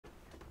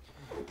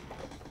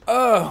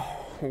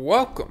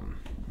Welcome.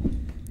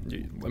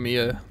 Dude, let me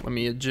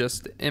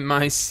adjust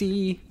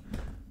MIC.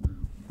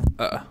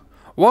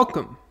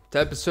 Welcome to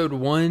episode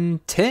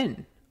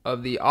 110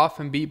 of the Off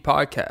and Beat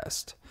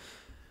podcast.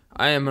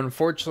 I am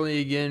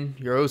unfortunately again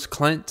your host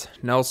Clint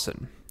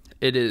Nelson.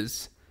 It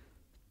is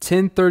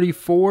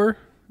 10:34.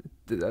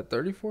 Did that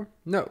 34?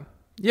 No.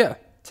 Yeah,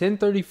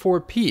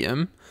 10:34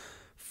 p.m.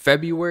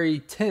 February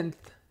 10th,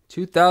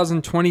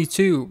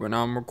 2022 when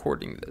I'm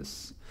recording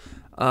this.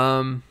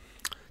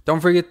 Don't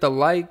forget to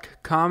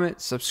like, comment,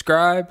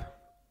 subscribe,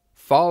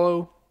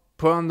 follow,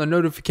 put on the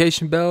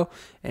notification bell,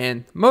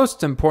 and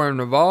most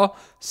important of all,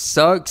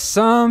 suck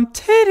some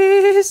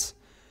titties.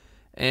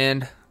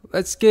 And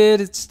let's get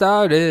it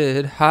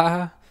started.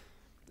 Ha.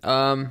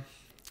 I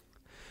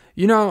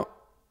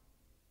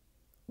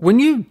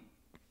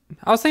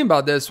was thinking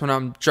about this when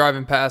I'm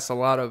driving past a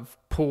lot of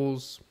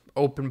pools,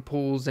 open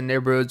pools in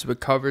neighborhoods with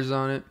covers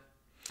on it.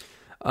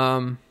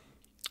 I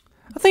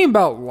think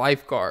about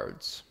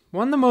lifeguards.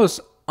 One of the most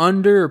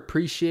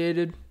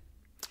underappreciated,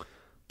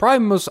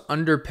 probably most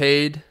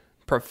underpaid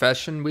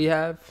profession we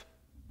have.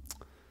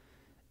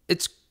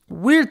 It's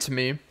weird to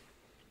me.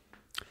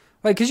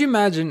 Like, could you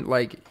imagine,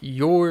 like,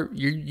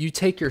 you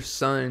take your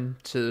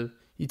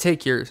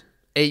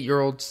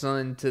 8-year-old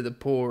son to the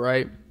pool,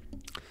 right?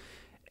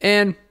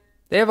 And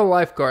they have a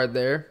lifeguard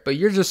there, but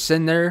you're just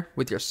sitting there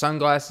with your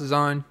sunglasses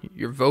on,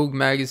 your Vogue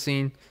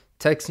magazine,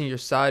 texting your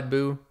side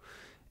boo,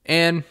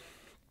 and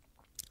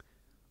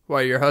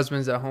while your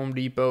husband's at Home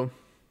Depot,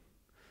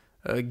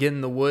 getting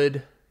the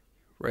wood,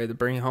 ready to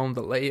bring home to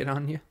lay it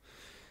on you.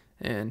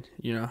 And,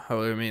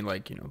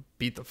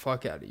 beat the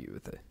fuck out of you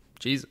with it.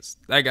 Jesus,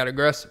 that got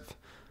aggressive.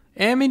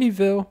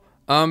 Amityville.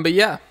 But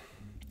yeah,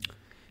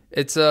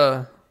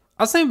 I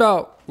was thinking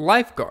about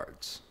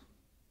lifeguards.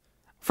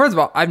 First of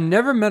all, I've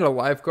never met a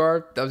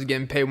lifeguard that was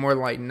getting paid more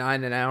than like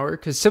 $9 an hour.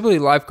 Because typically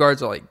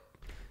lifeguards are like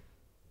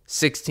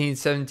 16,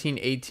 17,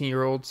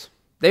 18-year-olds.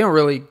 They don't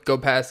really go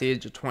past the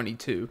age of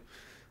 22.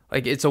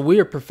 Like, it's a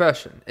weird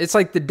profession. It's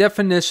like the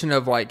definition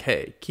of, like,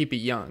 hey, keep it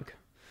young.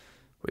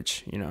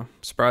 Which,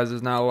 surprised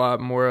there's not a lot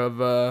more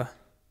of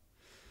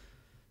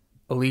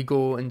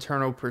illegal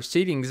internal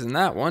proceedings in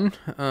that one.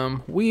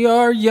 We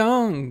are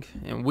young,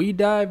 and we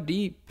dive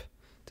deep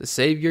to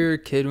save your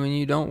kid when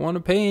you don't want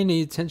to pay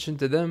any attention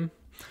to them.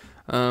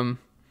 But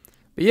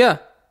yeah,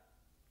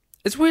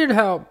 it's weird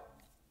how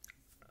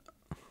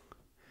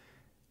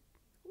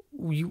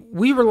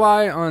we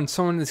rely on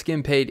someone that's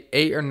getting paid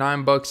 $8 or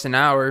 $9 an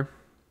hour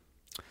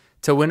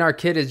to when our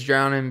kid is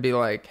drowning and be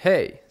like,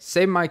 hey,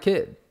 save my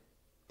kid.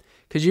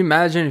 Could you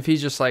imagine if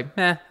he's just like,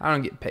 I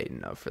don't get paid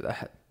enough for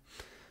that.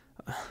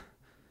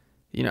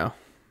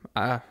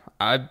 I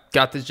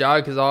got this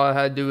job because all I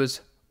had to do was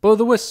blow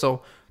the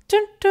whistle.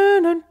 Dun,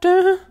 dun, dun,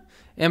 dun.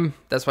 And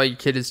that's why your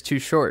kid is too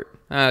short.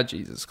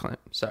 Jesus, Clint.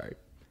 Sorry.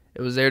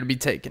 It was there to be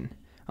taken.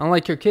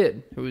 Unlike your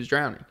kid who was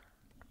drowning.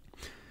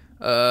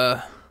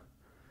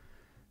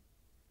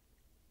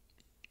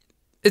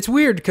 It's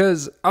weird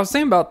because I was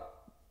thinking about,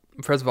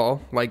 first of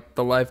all, like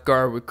the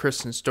lifeguard with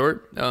Kristen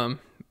Stewart,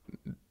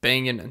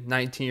 banging a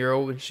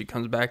 19-year-old when she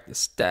comes back to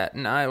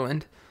Staten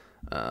Island.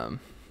 And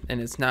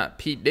it's not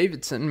Pete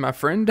Davidson, my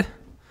friend.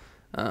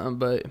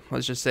 But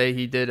let's just say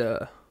he did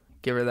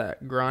give her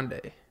that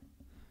grande.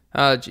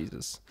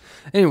 Jesus.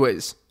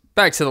 Anyways,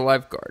 back to the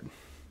lifeguard.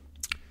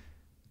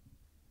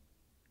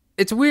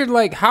 It's weird,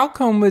 like, how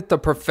come with the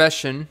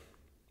profession,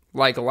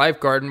 like a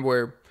lifeguard,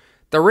 where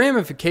the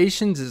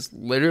ramifications is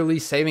literally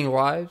saving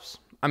lives?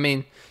 I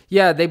mean,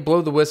 yeah, they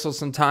blow the whistle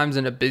sometimes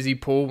in a busy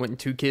pool when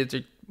kids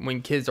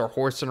are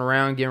horsing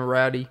around getting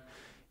rowdy.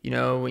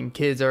 When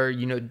kids are,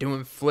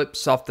 doing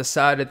flips off the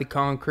side of the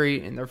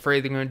concrete and they're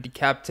afraid they're going to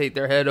decapitate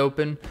their head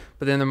open.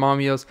 But then their mom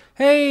yells,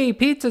 hey,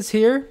 pizza's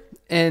here.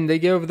 And they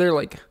get over there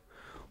like,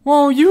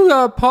 well, you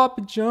got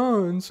Papa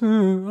John's.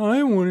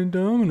 I wanted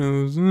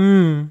Domino's.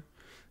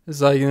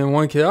 It's like, and then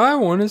one kid, I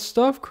wanted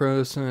stuffed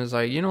crust. And it's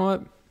like, you know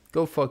what?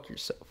 Go fuck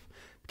yourself.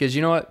 Because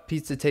you know what?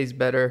 Pizza tastes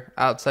better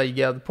outside you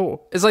get out of the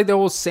pool. It's like the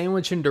whole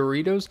sandwich and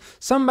Doritos.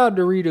 Something about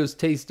Doritos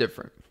tastes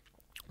different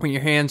when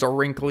your hands are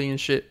wrinkly and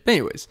shit. But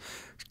anyways,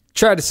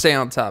 try to stay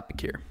on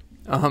topic here.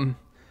 I'm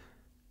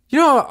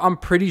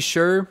pretty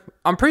sure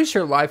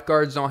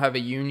lifeguards don't have a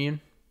union.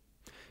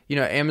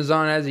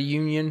 Amazon has a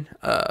union.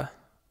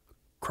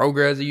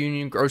 Kroger has a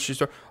union. Grocery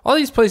store. All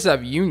these places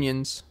have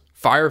unions.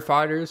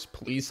 Firefighters,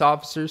 police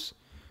officers.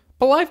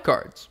 But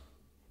lifeguards.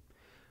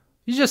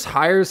 You just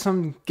hire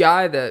some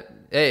guy that,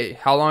 hey,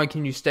 how long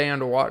can you stay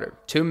underwater?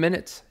 2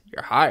 minutes.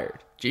 You're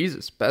hired.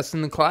 Jesus, best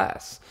in the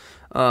class.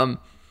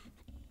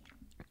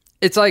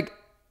 It's like,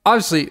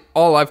 obviously,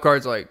 all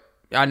lifeguards, like,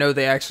 I know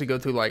they actually go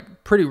through,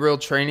 like, pretty real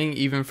training,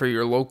 even for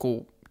your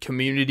local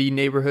community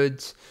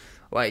neighborhoods.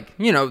 Like,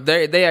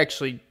 they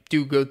actually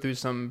do go through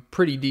some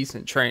pretty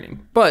decent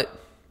training. But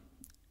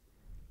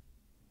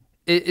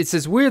it's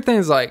this weird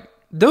thing, like,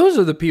 those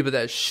are the people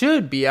that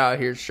should be out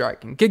here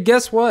striking.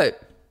 Guess what?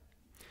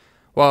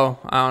 Well,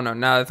 I don't know.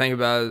 Now that I think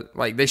about it,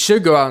 like, they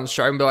should go out and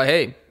strike and be like,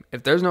 hey,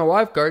 if there's no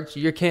lifeguards,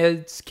 your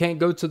kids can't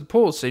go to the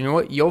pool. So you know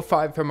what? You'll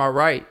fight for my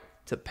right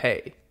to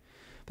pay.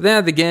 But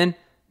then again,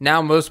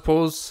 now most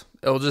pools,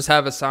 it'll just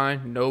have a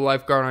sign, no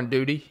lifeguard on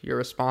duty, you're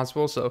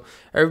responsible. So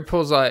every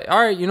pool's like, all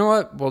right, you know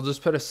what? We'll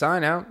just put a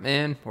sign out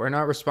and we're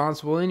not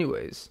responsible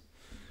anyways.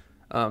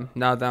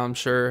 Now that I'm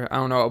sure, I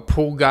don't know how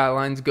pool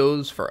guidelines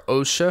goes for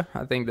OSHA.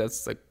 I think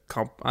that's like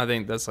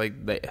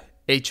the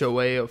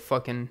HOA of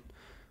fucking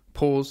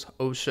pools,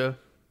 OSHA.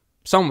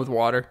 Some with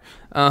water.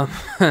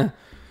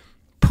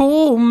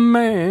 Pool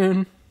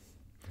man.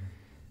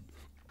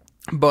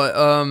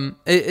 But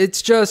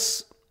it's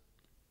just,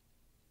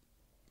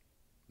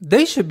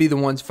 they should be the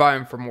ones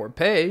fighting for more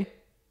pay.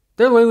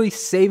 They're literally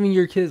saving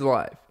your kid's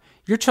life.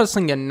 You're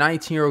trusting a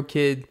 19-year-old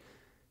kid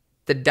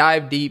to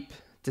dive deep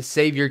to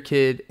save your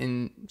kid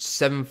in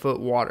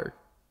 7-foot water.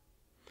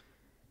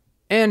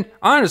 And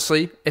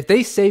honestly, if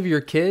they save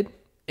your kid,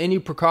 any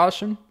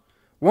precaution,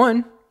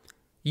 one,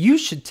 you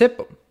should tip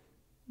them.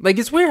 Like,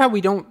 it's weird how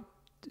we don't,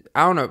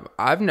 I don't know,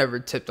 I've never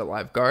tipped a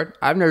lifeguard.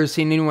 I've never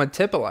seen anyone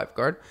tip a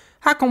lifeguard.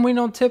 How come we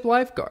don't tip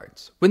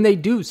lifeguards when they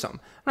do something?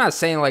 I'm not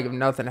saying like if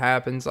nothing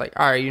happens, like,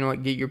 all right, you know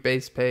what, get your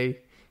base pay,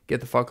 get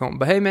the fuck home.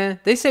 But hey,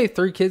 man, they saved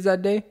 3 kids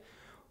that day.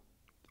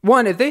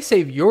 One, if they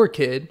save your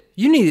kid,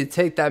 you need to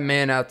take that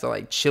man out to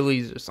like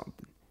Chili's or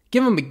something.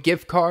 Give him a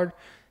gift card,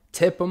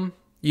 tip him.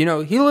 You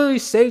know, he literally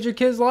saved your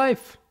kid's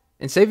life.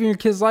 And saving your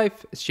kid's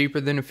life is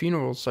cheaper than a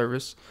funeral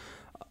service.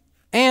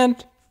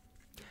 And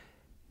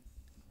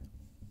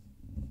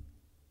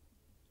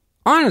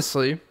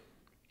honestly,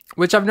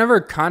 which I've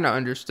never kind of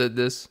understood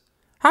this,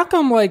 how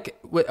come like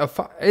with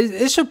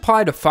it should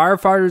apply to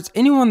firefighters,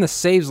 anyone that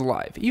saves a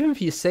life, even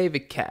if you save a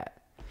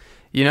cat,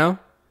 you know?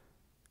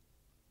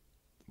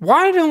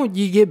 Why don't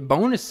you get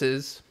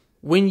bonuses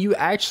when you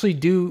actually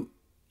do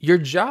your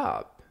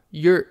job,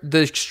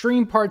 the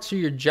extreme parts of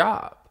your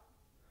job?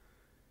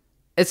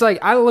 It's like,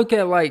 I look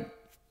at like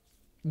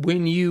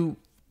when you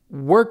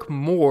work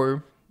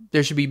more,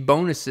 there should be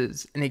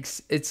bonuses, and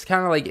it's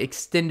kind of like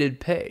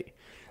extended pay.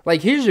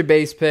 Like, here's your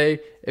base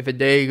pay. If a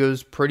day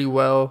goes pretty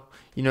well,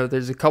 you know,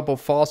 there's a couple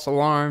false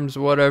alarms,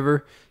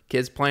 whatever.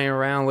 Kids playing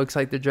around, looks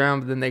like they're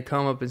drowned, but then they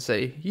come up and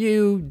say,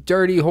 "You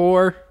dirty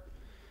whore."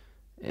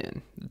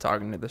 And they're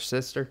talking to their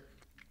sister.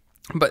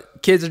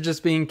 But kids are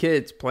just being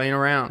kids, playing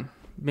around,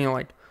 being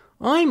like,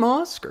 "I'm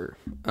Oscar.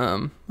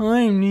 I'm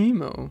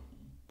Nemo."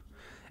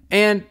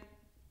 And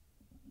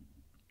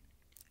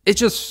it's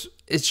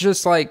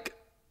just like,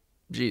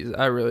 geez,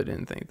 I really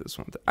didn't think this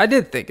one through. I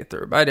did think it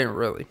through, but I didn't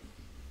really.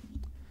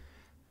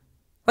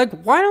 Like,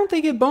 why don't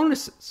they get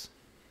bonuses?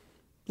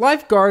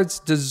 Lifeguards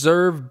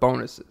deserve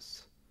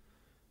bonuses.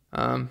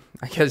 I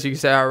guess you could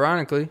say,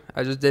 ironically,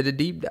 I just did a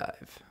deep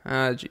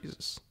dive.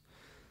 Jesus.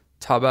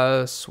 Talk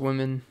about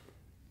swimming.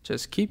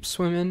 Just keep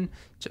swimming.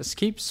 Just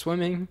keep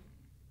swimming.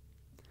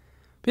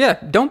 But yeah,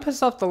 don't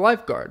piss off the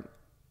lifeguard.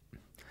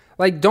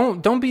 Like,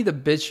 don't be the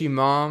bitchy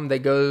mom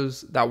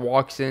that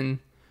walks in,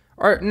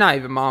 or not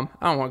even mom.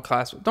 I don't want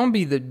class. Don't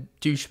be the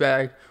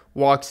douchebag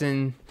walks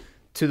in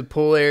to the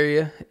pool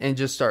area and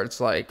just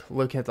starts like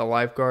looking at the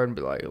lifeguard and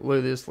be like, "Look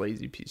at this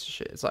lazy piece of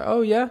shit." It's like,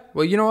 oh yeah,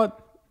 well, you know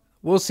what?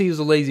 We'll see who's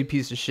a lazy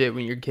piece of shit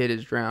when your kid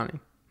is drowning.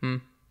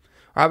 Or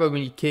how about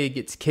when your kid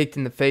gets kicked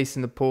in the face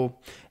in the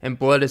pool and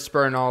blood is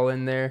spurting all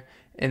in there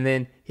and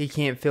then he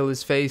can't feel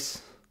his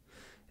face?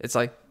 It's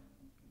like,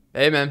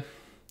 hey man,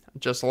 I'm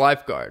just a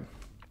lifeguard.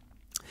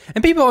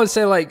 And people always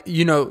say, like,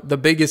 you know, the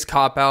biggest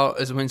cop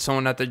out is when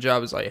someone at their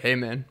job is like, "Hey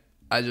man,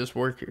 I just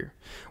work here."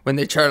 When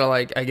they try to,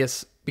 like, I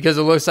guess, because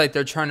it looks like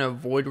they're trying to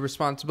avoid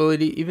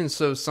responsibility. Even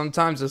so,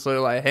 sometimes it's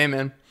like, "Hey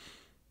man,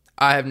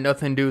 I have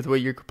nothing to do with what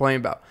you're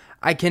complaining about.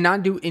 I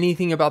cannot do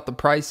anything about the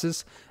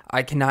prices.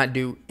 I cannot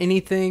do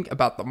anything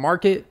about the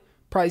market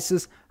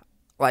prices.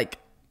 Like,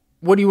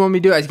 what do you want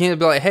me to do?" I can't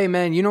be like, "Hey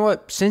man, you know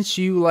what? Since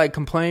you like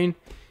complain,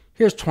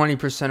 here's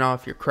 20%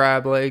 off your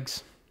crab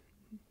legs."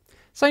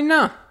 It's like,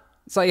 nah.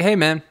 It's like, hey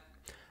man,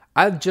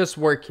 I just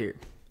work here.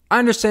 I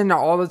understand that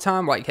all the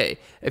time. Like, hey,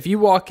 if you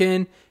walk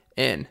in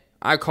and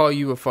I call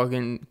you a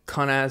fucking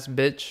cunt ass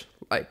bitch,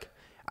 like,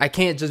 I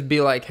can't just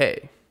be like,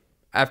 hey,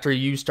 after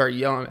you start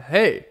yelling,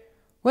 "Hey,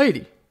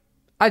 lady,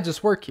 I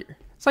just work here."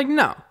 It's like,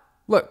 no.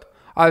 Look,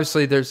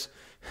 obviously there's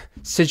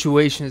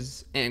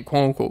situations and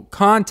quote unquote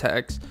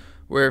context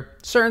where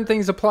certain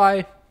things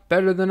apply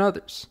better than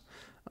others.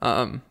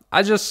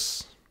 I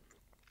just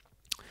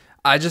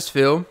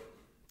feel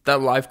that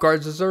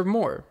lifeguards deserve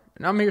more.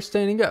 And I'm here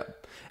standing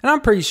up. And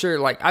I'm pretty sure,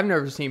 like, I've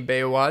never seen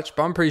Baywatch,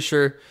 but I'm pretty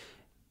sure,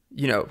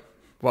 you know,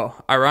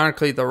 well,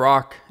 ironically, The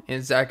Rock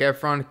and Zac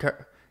Efron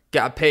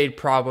got paid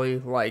probably,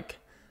 like,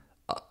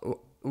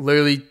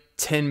 literally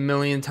 10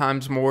 million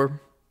times more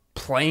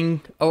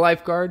playing a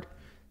lifeguard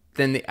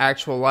than the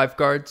actual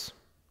lifeguards.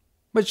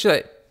 Which,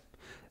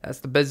 that's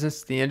the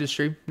business, the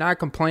industry. Not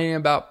complaining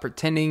about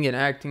pretending and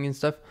acting and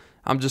stuff.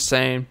 I'm just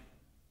saying,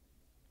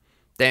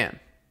 damn.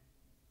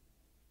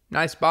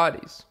 Nice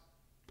bodies.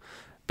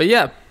 But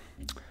yeah.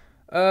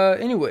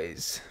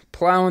 Anyways,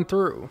 plowing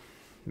through.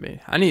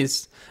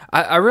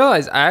 I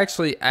realize I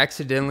actually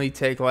accidentally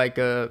take like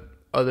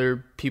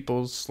other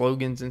people's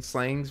slogans and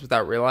slangs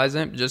without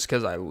realizing it, just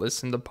because I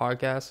listen to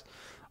podcasts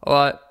a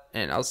lot.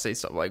 and I'll say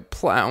something like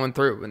plowing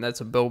through when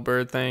that's a Bill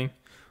Burr thing.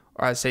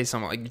 Or I say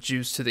something like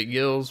juice to the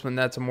gills when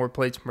that's a more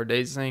plates, more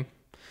days thing.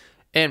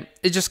 And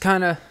it just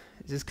kind of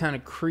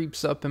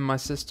creeps up in my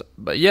system.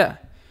 But yeah,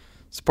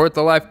 support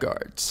the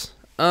lifeguards.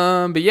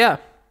 But yeah,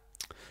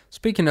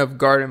 speaking of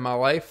guarding my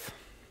life,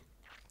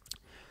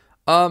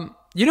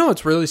 you know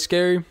what's really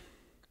scary?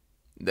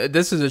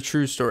 This is a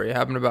true story. It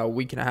happened about a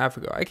week and a half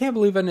ago. I can't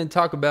believe I didn't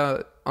talk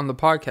about it on the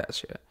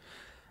podcast yet.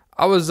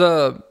 I was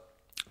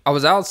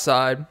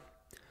outside.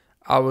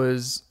 I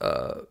was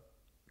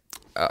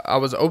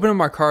opening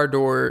my car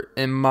door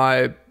in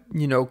my,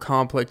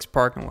 complex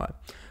parking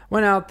lot.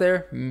 Went out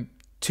there,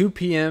 2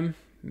 p.m.,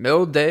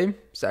 middle of the day.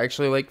 It's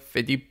actually like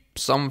 50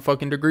 some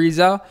fucking degrees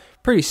out.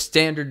 Pretty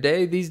standard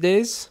day these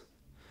days.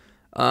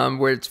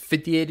 Where it's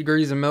 58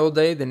 degrees in the middle of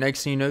the day. The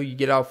next thing you know, you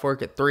get out of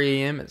work at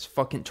 3 a.m. It's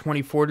fucking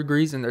 24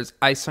 degrees and there's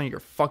ice on your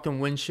fucking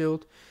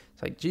windshield.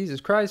 It's like,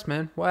 Jesus Christ,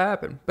 man, what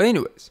happened? But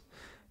anyways,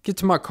 get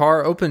to my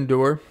car, open the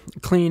door,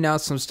 clean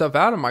out some stuff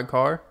out of my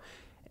car.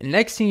 And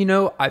next thing you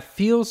know, I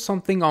feel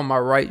something on my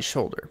right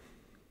shoulder.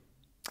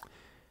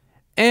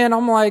 And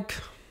I'm like,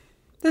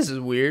 this is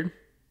weird.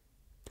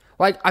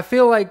 Like, I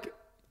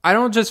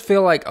don't just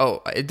feel like,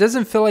 it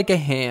doesn't feel like a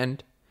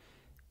hand.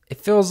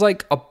 It feels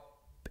like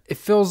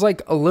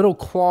a little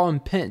claw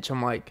and pinch.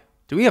 I'm like,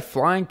 do we have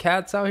flying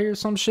cats out here or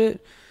some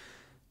shit?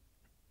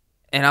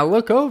 And I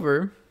look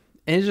over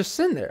and it's just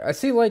sitting there. I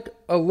see like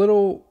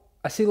little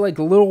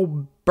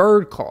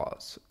bird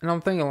claws. And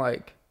I'm thinking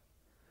like,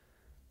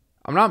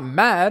 I'm not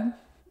mad.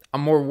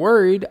 I'm more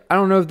worried. I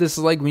don't know if this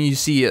is like when you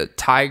see a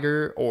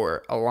tiger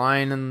or a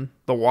lion in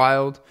the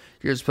wild.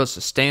 You're supposed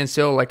to stand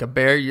still like a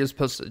bear. You're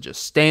supposed to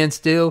just stand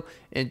still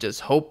and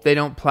just hope they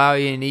don't plow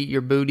you and eat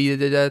your booty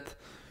to death.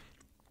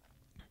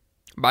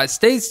 But I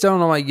stayed still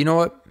and I'm like, you know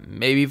what?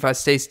 Maybe if I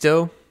stay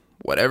still,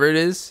 whatever it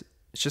is,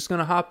 it's just going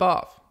to hop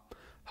off.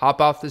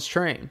 Hop off this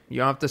train. You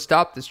don't have to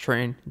stop this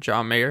train,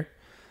 John Mayer.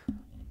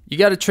 You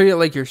got to treat it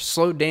like you're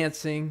slow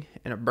dancing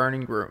in a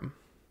burning room.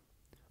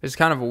 It's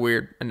kind of a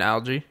weird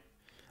analogy.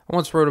 I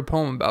once wrote a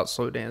poem about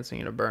slow dancing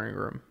in a burning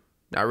room,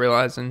 not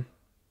realizing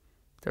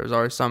there was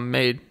already something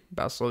made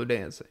about slow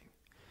dancing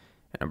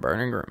in a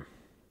burning room.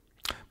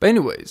 But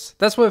anyways,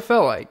 that's what it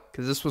felt like,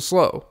 because this was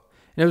slow.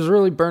 And it was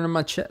really burning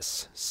my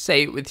chest.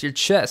 Say it with your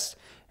chest.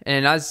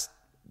 And I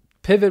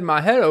pivoted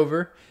my head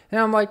over, and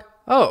I'm like,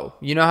 oh,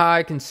 you know how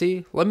I can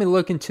see? Let me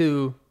look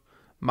into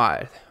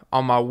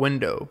on my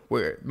window,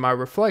 where my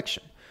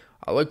reflection.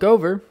 I look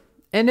over,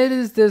 and it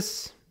is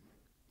this,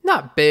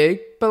 not big,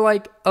 but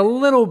like a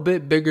little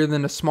bit bigger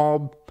than a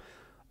small,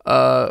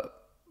 I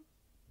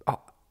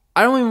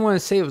don't even want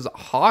to say it was a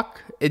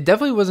hawk. It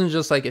definitely wasn't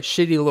just like a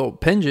shitty little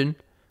pigeon,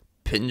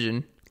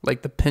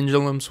 like the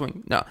pendulum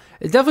swing. No,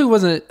 it definitely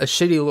wasn't a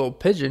shitty little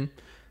pigeon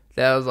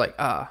that I was like,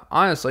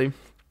 honestly,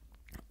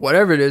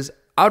 whatever it is,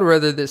 I'd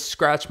rather this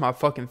scratch my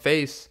fucking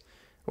face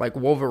like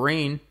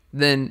Wolverine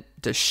than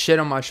to shit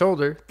on my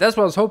shoulder. That's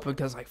what I was hoping,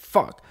 because like,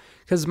 fuck.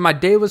 Because my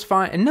day was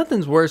fine, and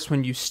nothing's worse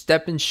when you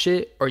step in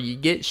shit or you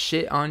get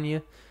shit on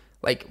you.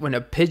 Like when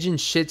a pigeon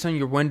shits on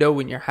your window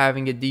when you're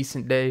having a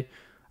decent day.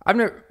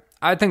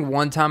 I think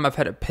one time I've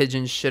had a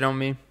pigeon shit on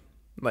me,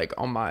 like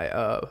on my,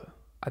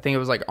 I think it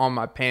was like on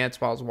my pants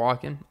while I was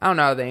walking. I don't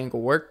know how the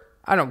angle worked.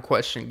 I don't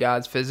question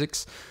God's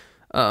physics.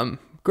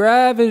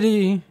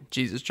 Gravity,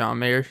 Jesus, John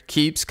Mayer,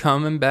 keeps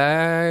coming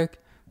back.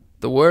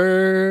 The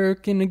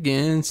working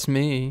against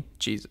me,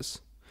 Jesus.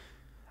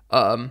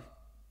 I'm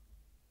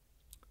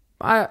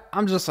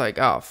just like,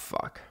 oh,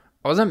 fuck.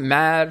 I wasn't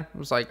mad. I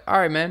was like, all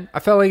right, man. I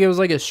felt like it was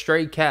like a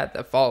stray cat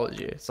that follows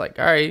you. It's like,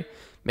 all right,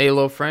 made a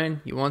little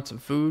friend. You want some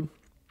food?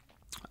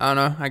 I don't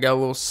know. I got a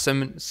little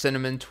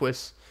cinnamon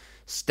twist,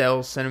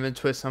 Stell cinnamon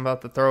twist I'm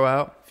about to throw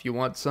out if you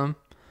want some.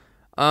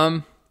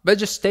 But it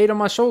just stayed on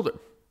my shoulder.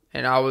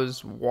 And I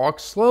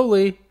walked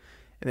slowly.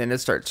 And then it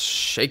starts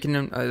shaking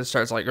him. It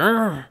starts like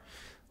kind of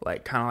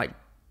like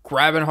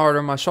grabbing hard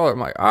on my shoulder. I'm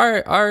like,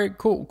 all right,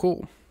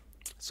 cool.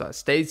 So I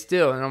stayed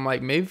still, and I'm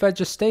like, maybe if I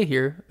just stay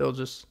here, it'll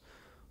just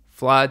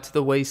fly to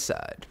the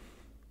wayside.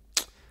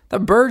 The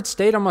bird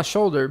stayed on my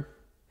shoulder.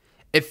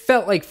 It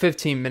felt like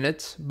 15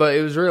 minutes, but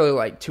it was really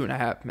like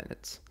 2.5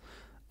 minutes.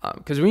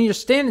 Because when you're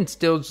standing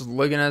still, just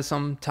looking at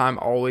something, time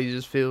always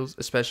just feels,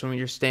 especially when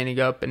you're standing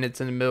up and it's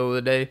in the middle of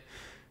the day.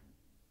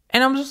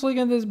 And I'm just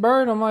looking at this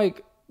bird. I'm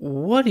like,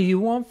 what do you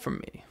want from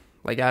me?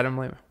 Like Adam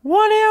Lambert,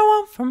 what do you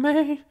want from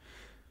me?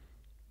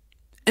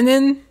 And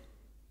then,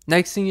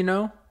 next thing you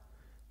know,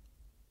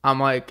 I'm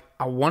like,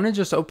 I want to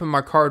just open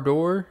my car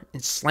door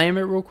and slam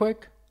it real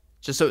quick,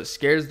 just so it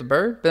scares the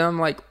bird. But I'm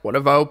like, what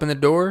if I open the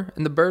door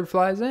and the bird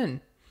flies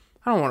in?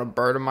 I don't want a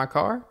bird in my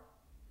car.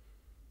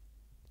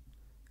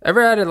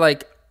 Ever had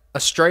like a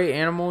stray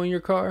animal in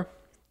your car?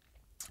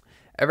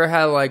 Ever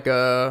had like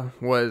ever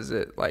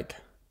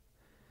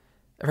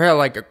had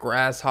like a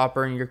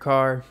grasshopper in your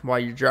car while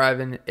you're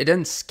driving? It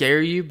doesn't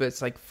scare you, but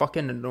it's like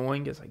fucking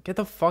annoying. It's like, get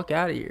the fuck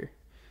out of here.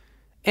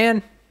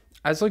 And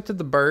I just looked at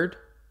the bird.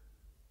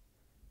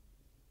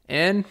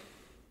 And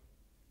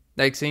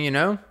next thing you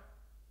know,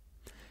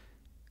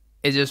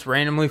 it just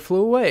randomly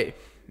flew away.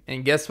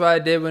 And guess what I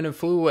did when it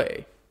flew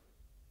away?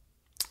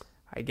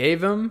 I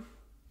gave him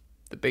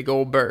the big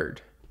old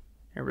bird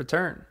in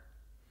return.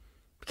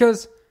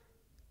 Because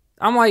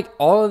I'm like,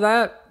 all of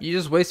that, you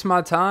just wasted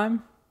my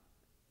time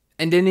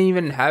and didn't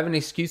even have an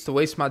excuse to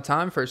waste my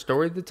time for a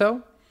story to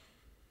tell?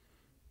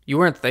 You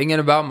weren't thinking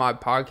about my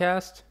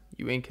podcast?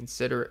 You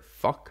inconsiderate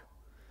fuck.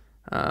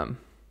 I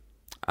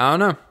don't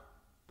know.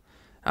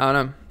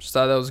 Just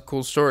thought that was a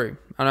cool story.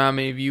 I don't know how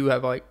many of you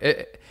have like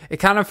it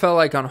kind of felt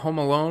like on Home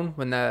Alone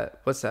when the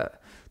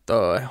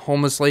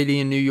homeless lady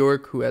in New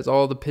York who has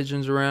all the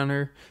pigeons around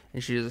her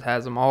and she just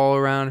has them all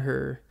around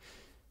her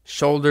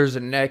shoulders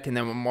and neck, and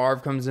then when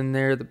Marv comes in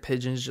there, the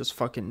pigeons just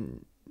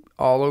fucking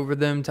all over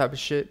them type of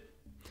shit.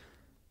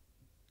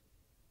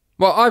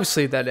 Well,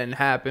 obviously that didn't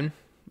happen.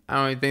 I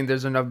don't even think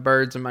there's enough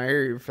birds in my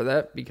area for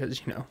that because,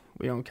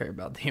 we don't care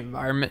about the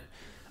environment.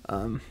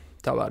 Talk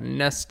about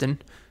nesting.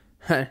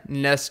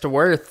 Nest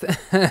worth.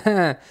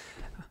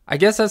 I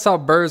guess that's how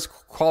birds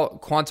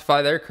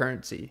quantify their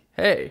currency.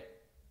 Hey,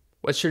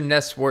 what's your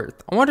nest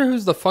worth? I wonder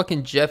who's the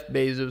fucking Jeff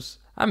Bezos.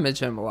 I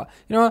mention him a lot.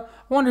 You know what?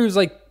 I wonder who's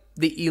like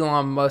the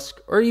Elon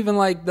Musk or even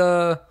like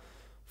the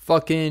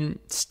fucking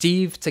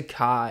Steve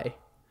Takai.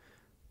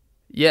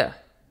 Yeah,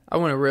 I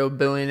want a real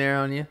billionaire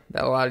on you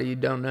that a lot of you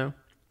don't know.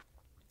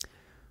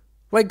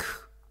 Like,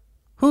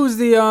 who's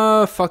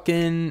the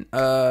fucking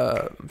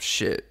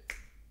shit?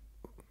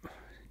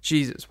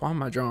 Jesus, why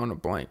am I drawing a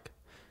blank?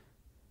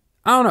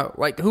 I don't know.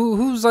 Like,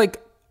 who's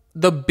like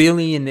the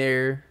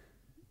billionaire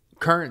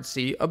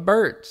currency of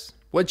birds?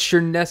 What's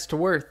your nest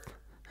worth?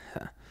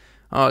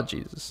 Oh,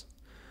 Jesus.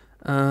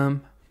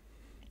 I'm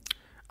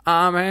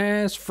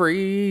as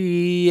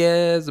free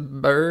as a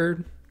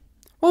bird.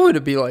 What would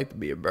it be like to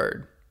be a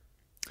bird?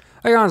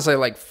 I honestly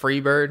like free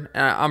bird.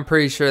 I'm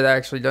pretty sure that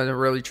actually doesn't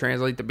really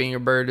translate to being a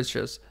bird. It's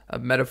just a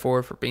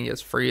metaphor for being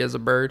as free as a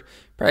bird.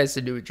 Probably has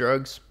to do with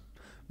drugs.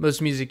 Most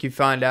music you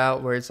find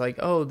out where it's like,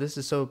 oh, this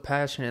is so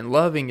passionate and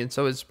loving and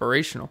so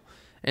inspirational.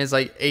 And it's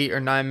like 8 or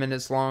 9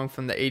 minutes long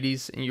from the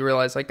 80s. And you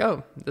realize like,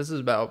 oh, this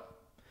is about,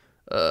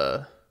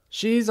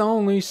 she's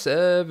only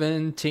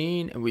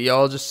 17. And we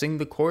all just sing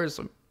the chorus.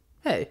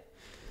 Hey,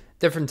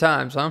 different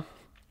times, huh?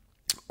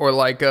 Or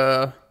like,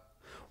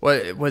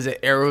 what was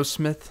it,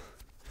 Aerosmith?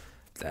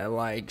 That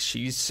like,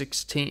 she's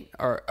 16.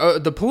 Or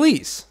the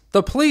Police.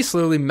 The Police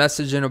literally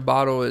message in a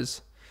bottle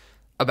is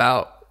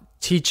about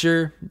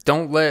teacher,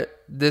 don't let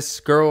this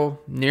girl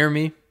near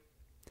me.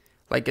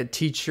 Like a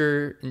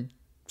teacher and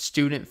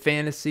student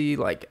fantasy.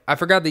 Like, I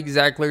forgot the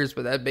exact lyrics,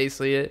 but that's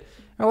basically it.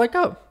 I'm like,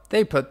 oh,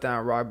 they put down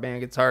a rock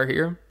band guitar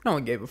here. No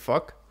one gave a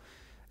fuck.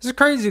 It's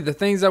crazy the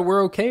things that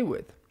we're okay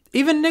with.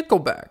 Even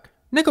Nickelback.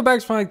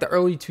 Nickelback's from like the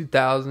early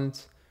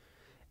 2000s.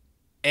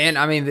 And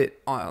I mean,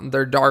 on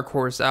their Dark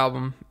Horse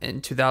album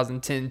in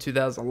 2010,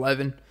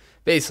 2011,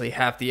 basically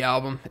half the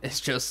album is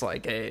just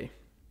like a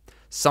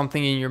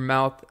something in your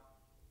mouth.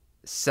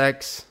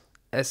 Sex,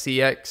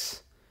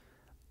 sex,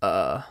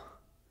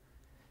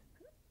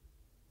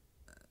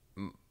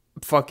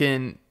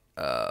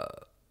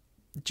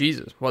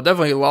 Jesus. Well,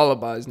 definitely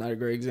Lullaby is not a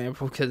great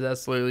example because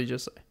that's literally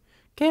just like,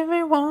 give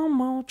me one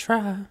more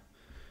try.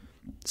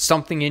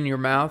 Something in your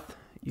mouth.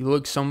 You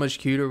look so much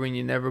cuter when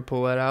you never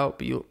pull that out.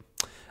 But look,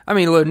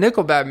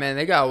 Nickelback, man,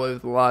 they got away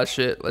with a lot of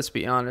shit. Let's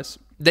be honest.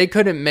 They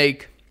couldn't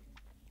make.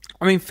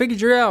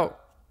 Figure out.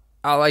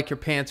 I like your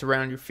pants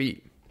around your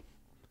feet.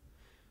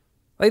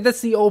 Like,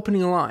 that's the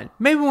opening line.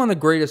 Maybe one of the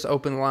greatest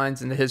open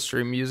lines in the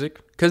history of music.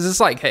 Because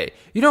it's like, hey,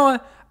 you know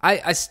what?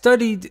 I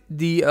studied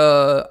the,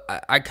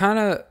 I've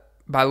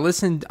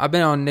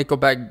been on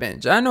Nickelback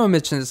binge. I know I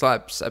mentioned this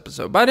last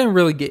episode, but I didn't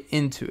really get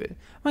into it.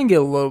 I'm going to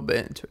get a little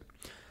bit into it.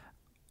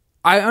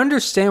 I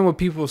understand what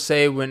people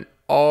say when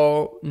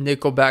all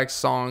Nickelback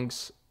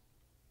songs,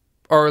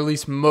 or at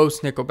least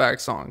most Nickelback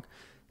songs,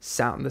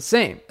 sound the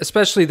same.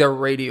 Especially their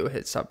radio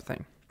hits type of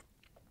thing.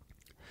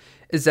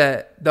 Is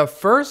that the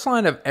first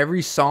line of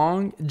every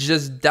song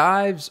just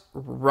dives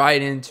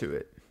right into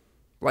it.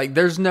 Like,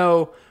 there's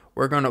no,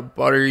 we're going to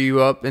butter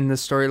you up in the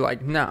story.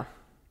 Like, no.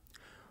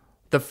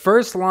 The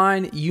first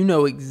line, you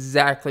know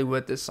exactly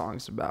what this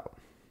song's about.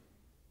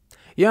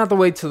 You don't have to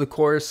wait till the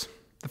chorus.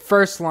 The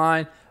first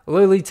line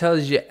literally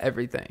tells you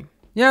everything.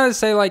 You know, they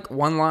say like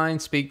one line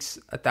speaks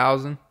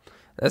 1,000.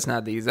 That's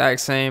not the exact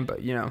same,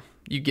 but you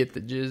get the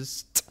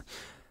gist.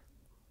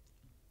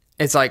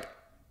 It's like,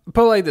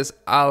 put it like this.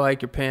 I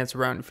like your pants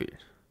around your feet.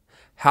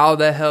 How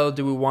the hell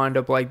do we wind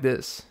up like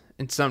this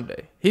in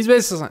Someday? He's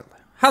basically like,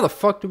 how the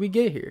fuck did we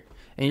get here?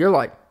 And you're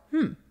like,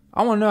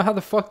 I want to know how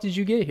the fuck did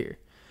you get here?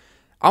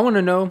 I want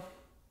to know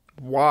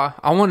why.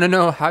 I want to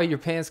know how your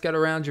pants got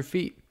around your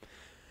feet.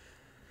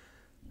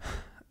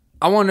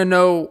 I want to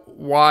know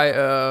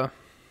why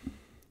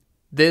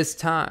this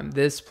time,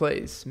 this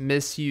place,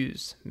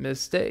 misuse,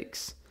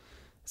 mistakes.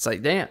 It's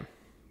like, damn,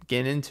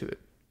 get into it.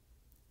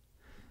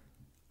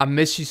 I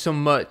miss you so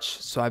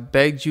much, so I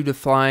begged you to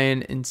fly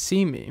in and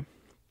see me.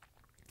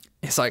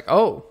 It's like,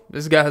 oh,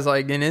 this guy's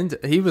like getting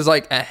into it. He was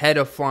like ahead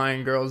of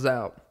flying girls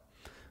out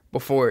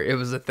before it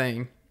was a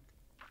thing.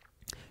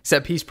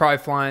 Except he's probably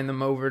flying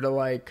them over to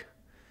like,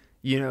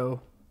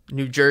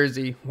 New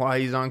Jersey while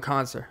he's on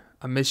concert.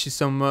 I miss you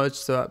so much,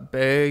 so I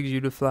begged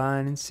you to fly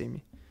in and see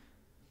me.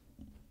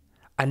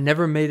 I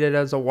never made it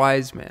as a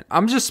wise man.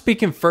 I'm just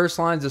speaking first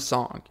lines of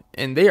song,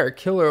 and they are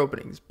killer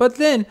openings. But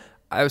then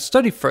I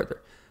studied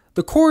further.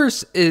 The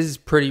chorus is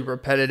pretty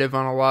repetitive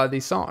on a lot of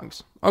these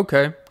songs.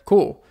 Okay,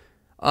 cool.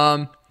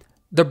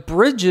 The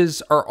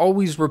bridges are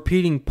always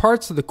repeating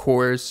parts of the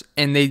chorus,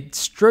 and they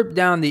strip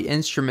down the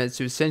instruments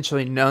to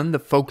essentially none to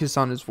focus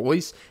on his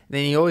voice. And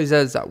then he always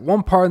has that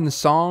one part in the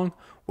song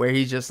where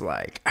he's just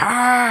like,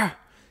 ah!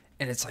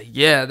 And it's like,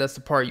 yeah, that's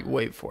the part you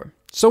wait for.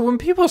 So when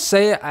people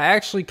say it, I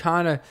actually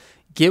kind of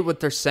get what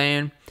they're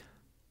saying.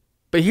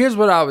 But here's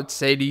what I would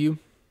say to you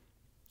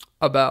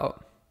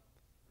about,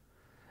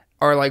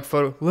 or like,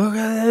 look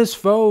at this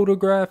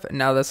photograph. And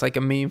now that's like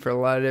a meme for a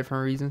lot of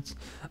different reasons.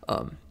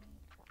 But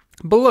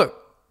look,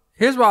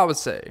 here's what I would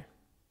say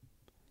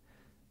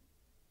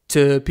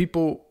to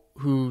people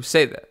who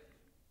say that.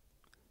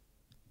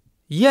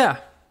 Yeah.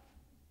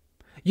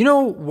 You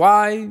know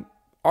why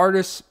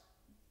artists'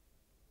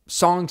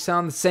 songs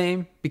sound the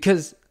same?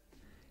 Because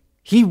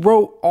he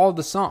wrote all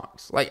the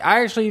songs. Like,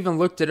 I actually even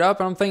looked it up,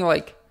 and I'm thinking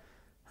like,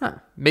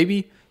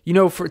 maybe,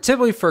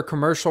 typically for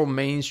commercial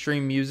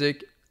mainstream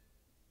music,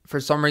 for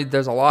some reason,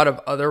 there's a lot of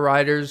other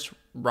writers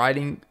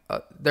writing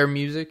their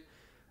music.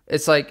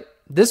 It's like,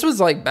 this was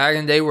like back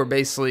in the day where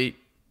basically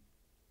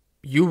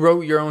you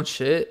wrote your own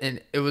shit,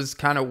 and it was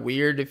kind of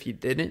weird if you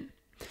didn't.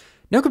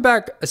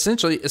 Nickelback,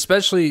 essentially,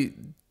 especially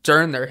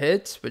during their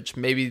hits, which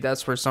maybe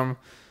that's where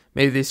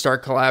maybe they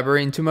start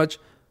collaborating too much.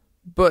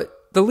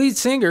 But the lead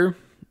singer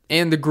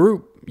and the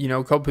group, a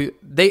couple people,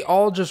 they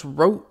all just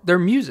wrote their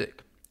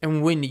music.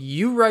 And when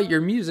you write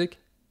your music,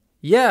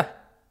 yeah,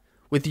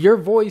 with your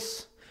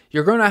voice,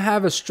 you're going to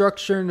have a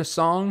structure in a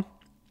song.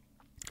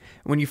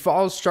 When you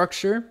follow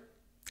structure,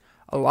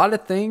 a lot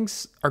of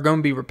things are going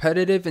to be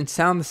repetitive and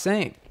sound the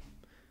same.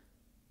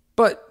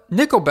 But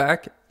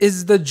Nickelback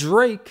is the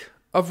Drake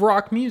of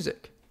rock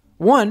music.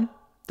 One,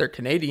 they're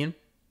Canadian.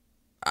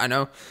 I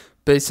know.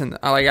 I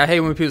hate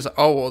when people say,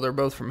 oh, well, they're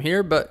both from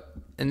here. But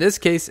in this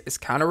case, it's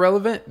kind of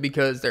relevant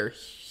because they're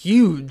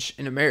huge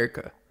in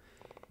America.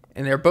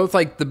 And they're both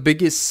like the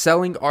biggest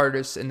selling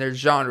artists in their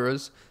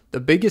genres, the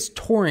biggest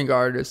touring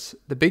artists,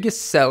 the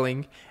biggest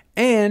selling,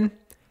 and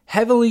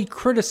heavily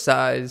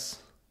criticized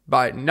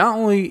by not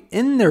only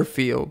in their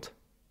field,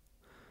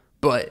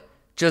 but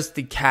just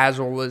the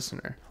casual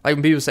listener. Like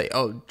when people say,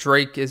 oh,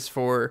 Drake is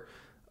for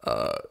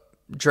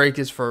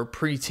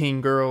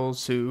preteen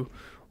girls who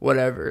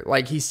whatever,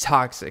 like he's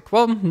toxic.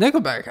 Well,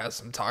 Nickelback has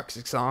some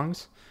toxic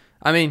songs.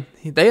 I mean,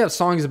 they have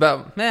songs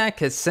about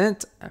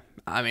consent.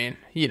 I mean,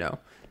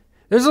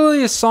 there's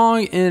literally a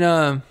song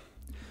in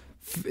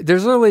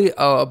there's literally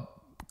a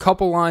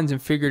couple lines in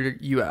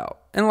Figured You Out.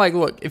 And like,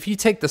 look, if you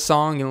take the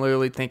song and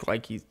literally think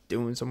like he's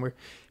doing somewhere,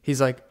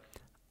 he's like,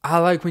 I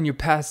like when you're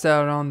passed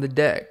out on the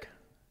deck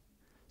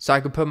so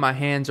I could put my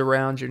hands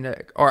around your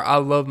neck. Or I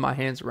love my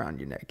hands around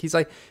your neck. He's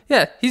like,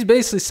 yeah, he's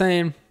basically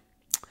saying,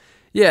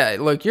 yeah,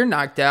 look, you're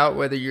knocked out,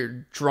 whether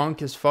you're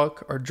drunk as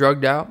fuck or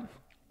drugged out.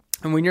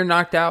 And when you're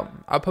knocked out,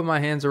 I'll put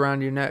my hands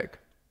around your neck.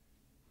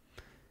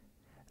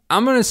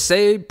 I'm going to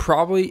say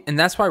probably, and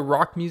that's why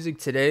rock music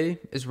today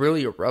is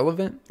really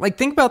irrelevant. Like,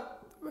 think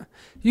about,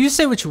 you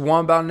say what you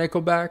want about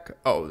Nickelback.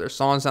 Oh, their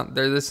songs out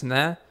there, this and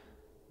that.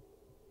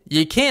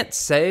 You can't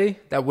say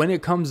that when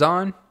it comes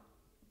on,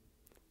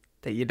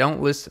 that you don't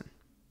listen.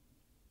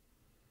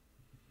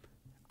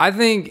 I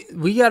think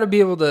we got to be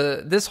able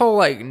to, this whole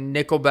like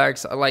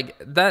Nickelback's, like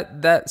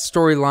that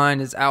storyline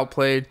is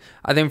outplayed.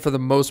 I think for the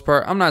most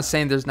part, I'm not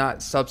saying there's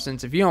not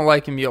substance. If you don't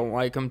like him, you don't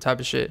like him type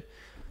of shit.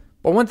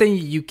 But one thing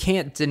you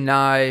can't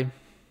deny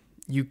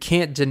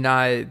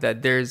that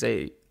there's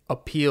a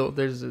appeal,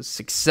 there's a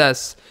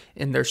success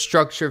in their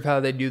structure of how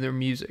they do their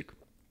music.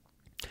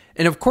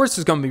 And of course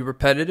it's going to be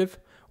repetitive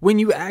when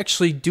you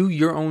actually do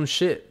your own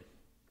shit.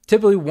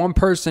 Typically one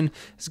person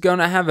is going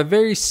to have a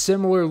very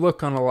similar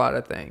look on a lot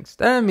of things.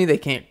 That doesn't mean they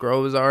can't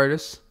grow as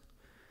artists.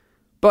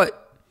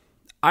 But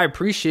I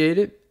appreciate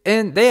it.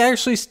 And they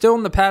actually still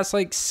in the past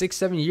like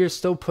 6-7 years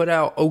still put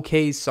out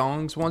okay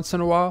songs once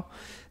in a while.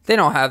 They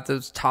don't have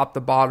those top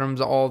to bottoms,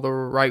 all the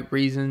right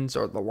reasons,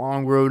 or the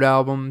Long Road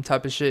album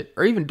type of shit.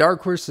 Or even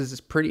Dark Horse is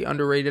a pretty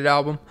underrated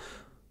album.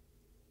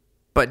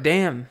 But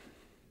damn,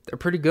 they're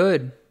pretty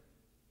good.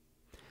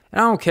 And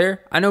I don't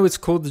care. I know it's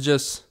cool to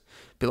just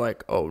be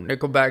like, oh,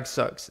 Nickelback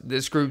sucks.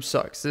 This group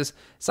sucks. It's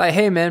like,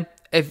 hey man,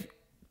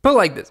 put it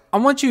like this. I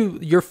want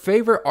your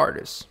favorite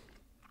artists.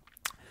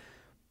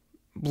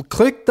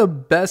 Click the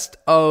best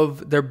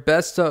of their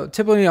best of,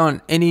 typically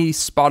on any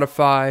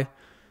Spotify,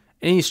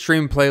 any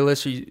stream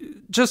playlist.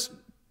 You just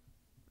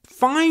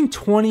find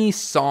 20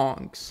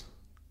 songs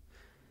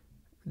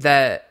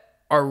that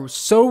are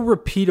so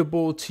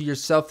repeatable to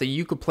yourself that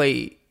you could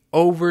play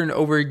over and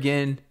over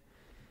again,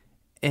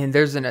 and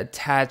there's an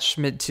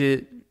attachment to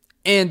it.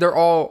 And they're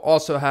all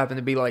also happen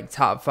to be like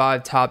top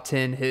 5, top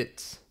 10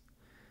 hits.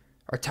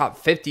 Or top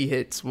 50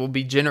 hits, will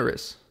be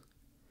generous.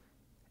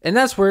 And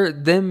that's where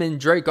them and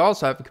Drake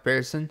also have a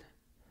comparison.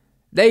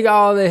 They got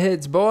all the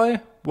hits, boy.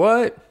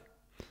 What?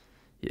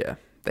 Yeah,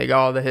 they got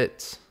all the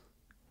hits.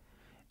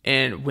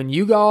 And when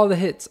you got all the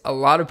hits, a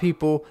lot of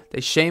people,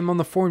 they shame on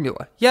the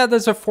formula. Yeah,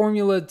 there's a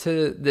formula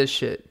to this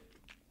shit.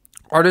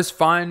 Artists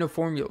find a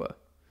formula.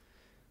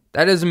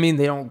 That doesn't mean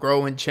they don't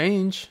grow and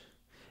change.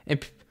 And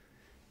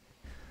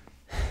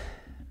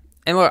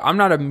look, I'm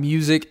not a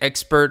music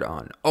expert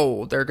on,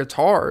 their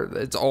guitar,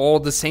 it's all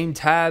the same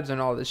tabs and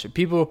all this shit.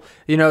 People,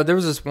 there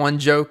was this one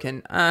joke,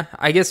 and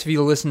I guess if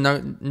you listen to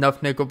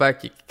enough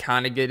Nickelback, you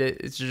kind of get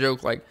it. It's a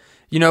joke like,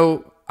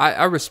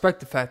 I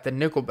respect the fact that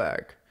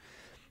Nickelback,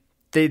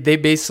 they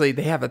basically,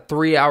 they have a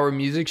 3-hour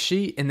music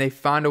sheet, and they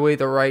find a way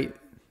to write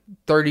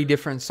 30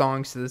 different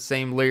songs to the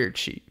same lyric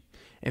sheet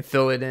and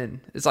fill it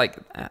in. It's like,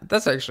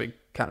 that's actually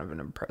kind of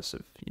an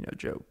impressive,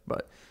 joke,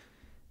 but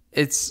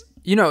it's,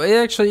 it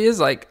actually is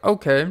like,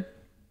 okay,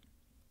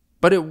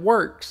 but it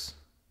works.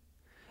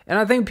 And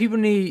I think people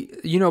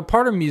need,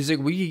 part of music,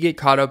 we could get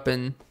caught up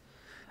in,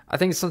 I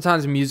think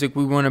sometimes in music,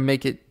 we want to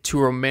make it too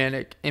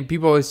romantic. And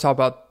people always talk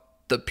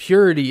about the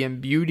purity and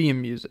beauty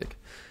in music.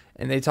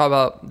 And they talk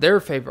about their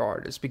favorite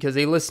artists because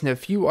they listen to a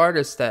few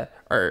artists that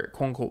are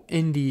quote unquote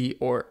indie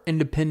or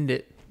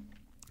independent.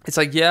 It's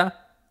like, yeah,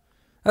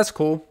 that's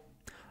cool.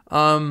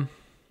 I'll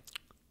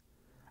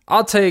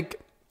take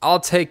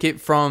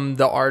it from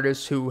the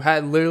artist who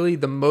had literally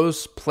the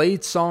most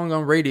played song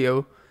on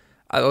radio.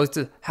 I looked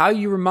at How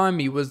You Remind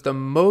Me was the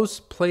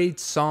most played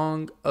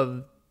song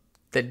of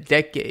the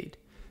decade.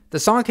 The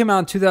song came out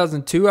in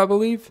 2002, I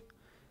believe.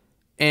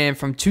 And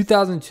from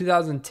 2000 to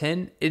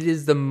 2010, it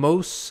is the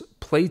most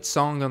played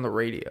song on the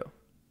radio.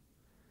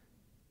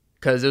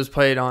 Because it was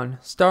played on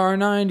Star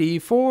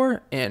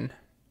 94 and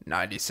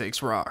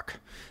 96 Rock.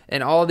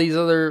 And all these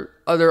other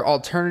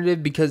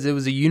alternative, because it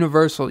was a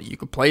universal. You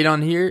could play it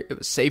on here. It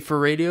was safe for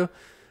radio.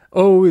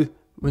 Oh,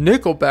 with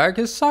Nickelback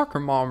is Soccer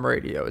Mom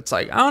radio. It's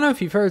like, I don't know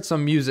if you've heard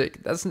some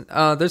music. There's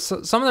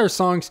some of their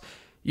songs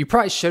you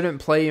probably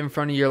shouldn't play in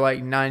front of your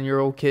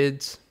 9-year-old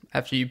kids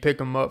after you pick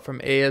them up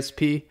from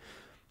ASP.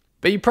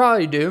 But you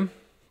probably do.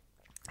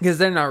 Because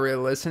they're not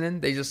really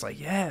listening. They just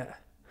yeah.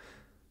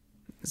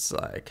 It's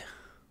like,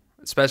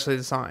 especially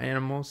the song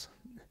Animals.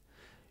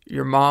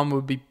 Your mom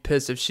would be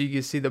pissed if she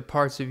could see the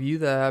parts of you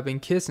that I've been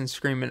kissing,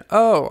 screaming.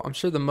 Oh, I'm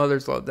sure the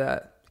mothers love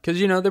that. Because,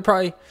 they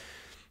probably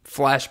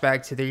flash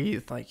back to their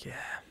youth. Yeah,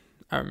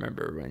 I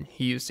remember when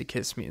he used to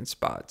kiss me in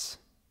spots.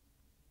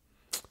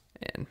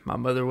 And my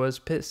mother was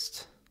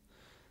pissed.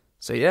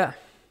 So, yeah.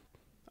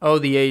 Oh,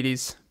 the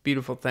 80s.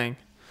 Beautiful thing.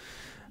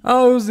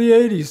 Oh, it was the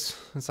 80s.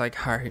 It's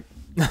like, all right.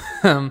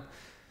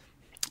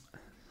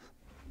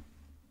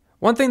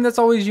 One thing that's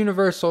always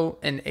universal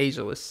and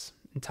ageless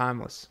and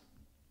timeless.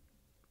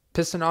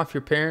 Pissing off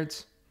your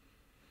parents.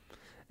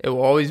 It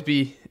will always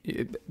be...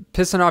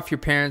 Pissing off your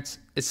parents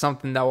is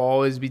something that will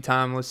always be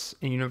timeless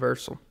and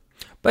universal.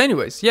 But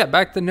anyways, yeah,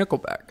 back to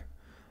Nickelback.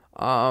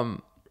 I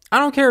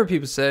don't care what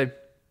people say.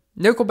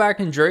 Nickelback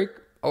and Drake,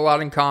 a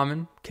lot in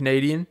common.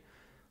 Canadian.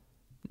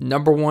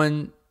 Number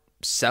one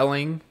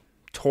selling...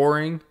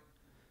 touring.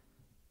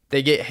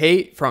 They get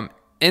hate from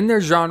in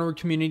their genre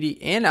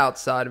community and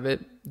outside of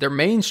it. They're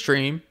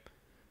mainstream,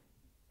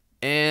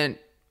 and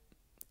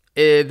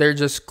they're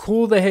just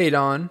cool to hate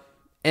on.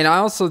 And I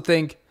also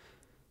think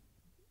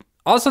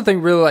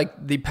really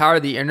the power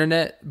of the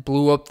internet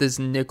blew up this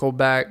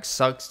Nickelback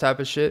sucks type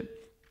of shit.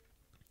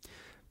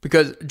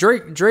 Because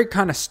Drake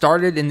kind of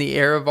started in the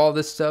era of all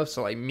this stuff,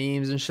 so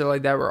memes and shit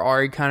like that were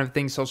already kind of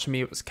things. Social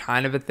media was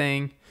kind of a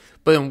thing,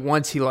 but then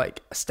once he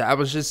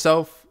established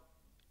himself,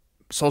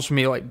 social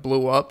media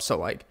blew up.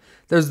 So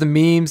there's the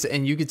memes,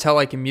 and you could tell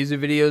in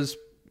music videos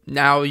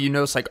now,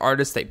 it's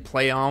artists, they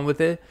play on with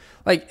it.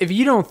 If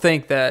you don't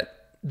think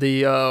that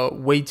the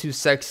Way Too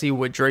Sexy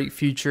with Drake,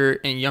 Future,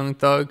 and Young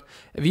Thug,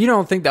 if you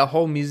don't think that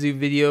whole music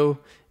video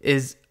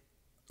is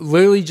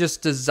literally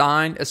just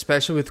designed,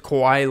 especially with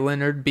Kawhi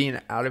Leonard being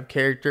out of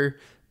character,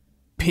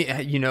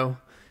 being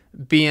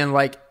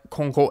quote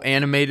unquote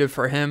animated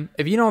for him.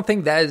 If you don't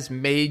think that is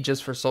made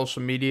just for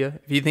social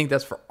media, if you think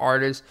that's for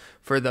artists,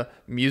 for the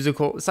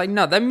musical, it's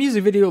no, that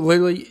music video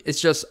literally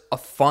is just a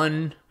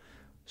fun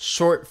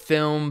short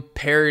film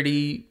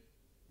parody,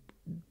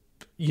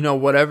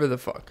 whatever the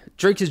fuck.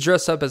 Drake is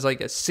dressed up as a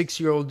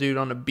 6-year-old dude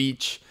on a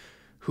beach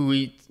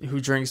who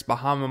drinks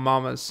Bahama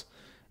Mamas,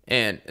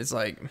 and it's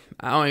I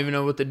don't even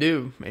know what to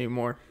do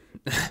anymore.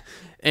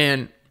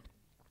 And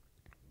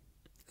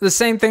the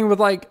same thing with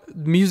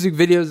music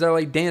videos that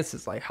are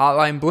dances,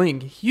 Hotline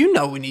Bling.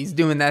 When he's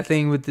doing that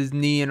thing with his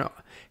knee and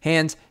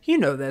hands,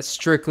 that's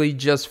strictly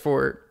just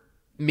for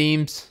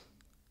memes.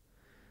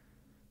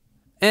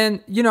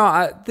 And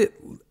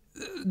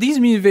these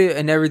music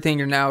and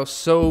everything are now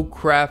so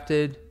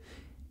crafted,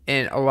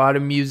 and a lot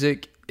of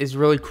music is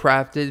really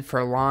crafted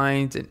for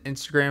lines and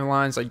Instagram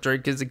lines.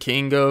 Drake is the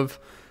king of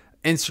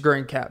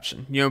Instagram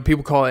caption.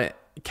 People call it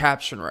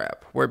caption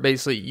rap, where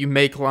basically you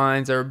make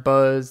lines that are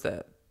buzz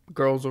that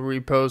girls will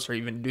repost, or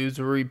even dudes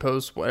will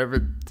repost,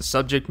 whatever the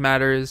subject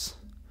matter is.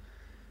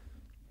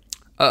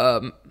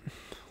 Sam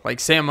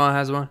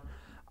has one.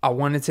 I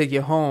want to take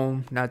you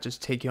home, not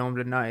just take you home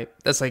tonight.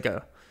 That's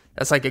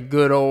That's like a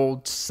good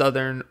old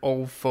Southern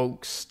old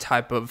folks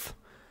type of,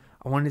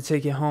 I want to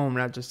take you home,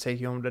 not just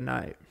take you home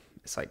tonight.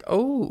 It's like,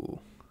 oh,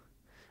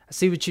 I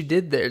see what you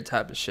did there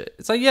type of shit.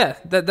 It's like, yeah,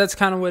 that's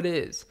kind of what it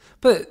is.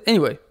 But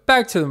anyway,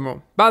 back to the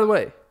room. By the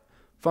way,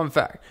 fun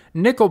fact,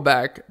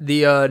 Nickelback,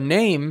 the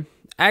name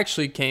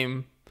actually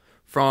came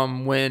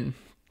from when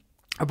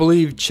I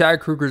believe Chad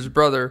Kroeger's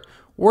brother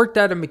worked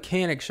at a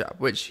mechanic shop,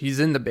 which he's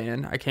in the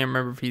band. I can't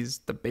remember if he's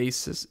the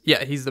bassist.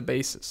 Yeah, he's the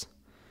bassist.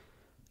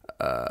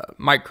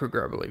 Mike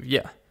Kroeger, I believe.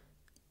 Yeah.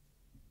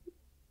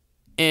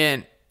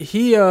 And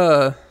he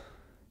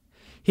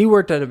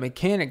worked at a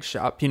mechanic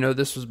shop. You know,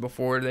 this was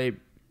before they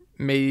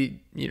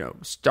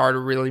started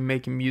really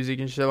making music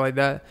and shit like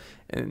that.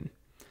 And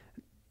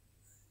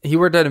he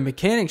worked at a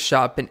mechanic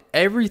shop, and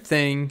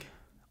everything,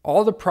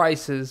 all the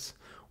prices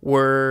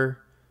were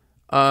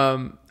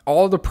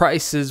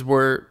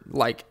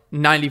like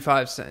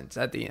 95 cents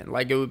at the end.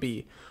 Like it would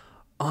be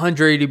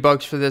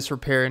 $180 for this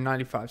repair and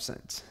 95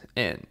 cents.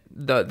 And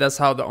that's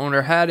how the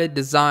owner had it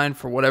designed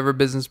for whatever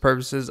business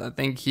purposes. I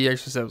think he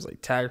actually said it was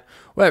like tag,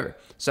 whatever.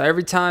 So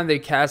every time they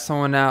cast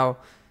someone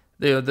out,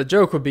 the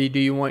joke would be, do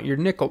you want your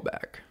nickel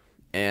back?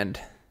 And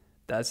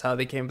that's how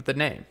they came with the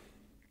name.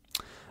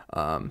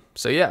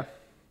 So yeah,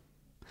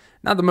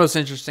 not the most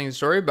interesting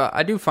story, but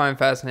I do find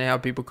fascinating how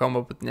people come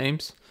up with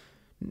names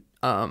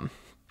for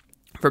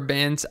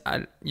bands.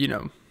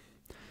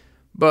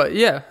 But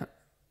yeah,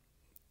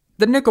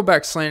 the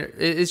Nickelback slander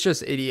is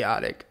just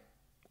idiotic.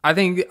 I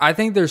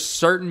think there's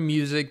certain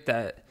music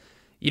that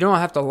you don't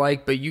have to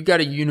like, but you got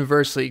to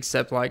universally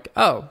accept, like,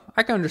 oh,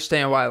 I can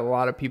understand why a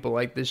lot of people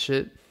like this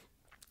shit.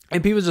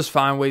 And people just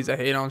find ways to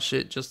hate on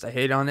shit just to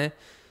hate on it.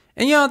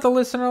 And you don't have to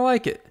listen or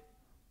like it.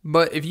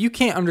 But if you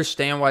can't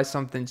understand why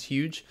something's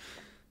huge,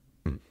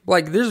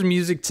 like there's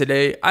music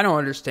today, I don't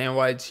understand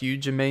why it's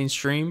huge in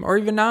mainstream or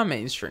even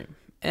non-mainstream.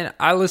 And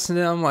I listen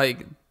to them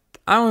like,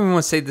 I don't even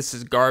want to say this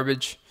is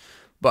garbage,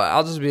 but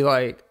I'll just be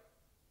like,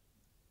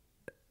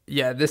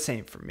 yeah, this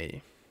ain't for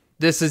me.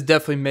 This is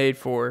definitely made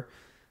for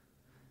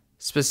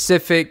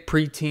specific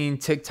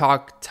preteen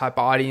TikTok type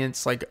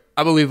audience. Like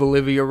I believe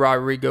Olivia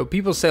Rodrigo,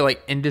 people say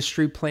like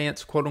industry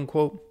plants, quote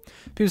unquote.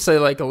 People say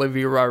like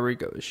Olivia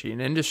Rodrigo, is she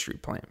an industry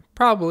plant?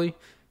 Probably.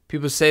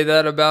 People say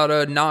that about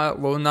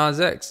Lil Nas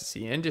X, is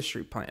he an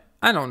industry plant?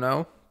 I don't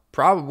know.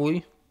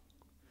 Probably.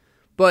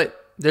 But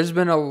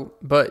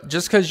but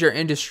just because you're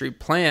industry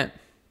plant,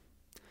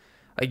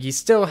 like you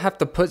still have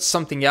to put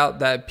something out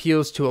that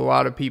appeals to a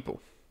lot of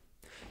people.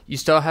 You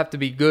still have to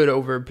be good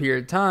over a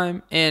period of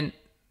time. And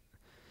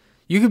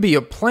you could be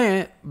a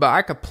plant, but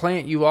I could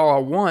plant you all I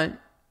want.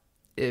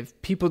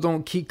 If people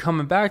don't keep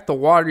coming back to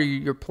water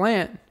your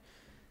plant,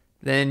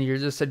 then you're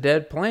just a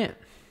dead plant.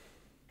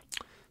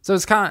 So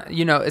it's kind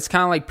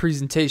of like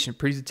presentation.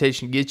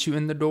 Presentation gets you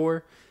in the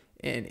door,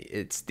 and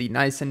it's the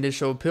nice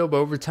initial appeal. But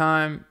over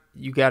time,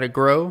 you got to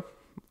grow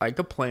like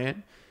a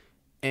plant,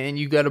 and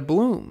you got to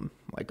bloom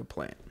like a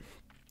plant.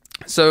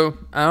 So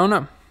I don't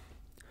know.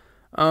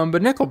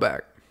 But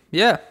Nickelback,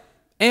 yeah.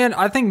 And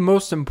I think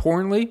most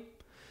importantly,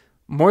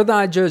 more than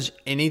I judge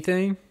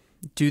anything,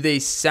 do they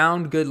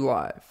sound good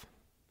live?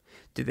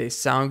 Do they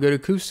sound good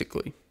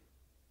acoustically?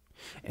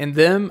 And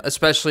them,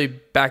 especially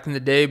back in the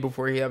day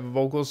before he had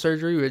vocal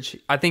surgery, which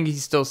I think he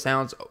still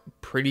sounds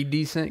pretty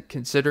decent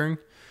considering.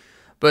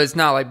 But it's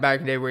not like back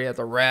in the day where he had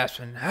the rasp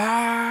and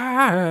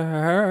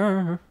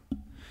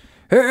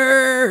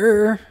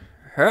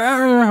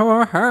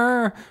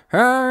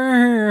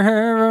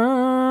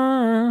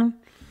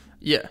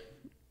yeah.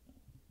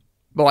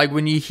 But like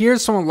when you hear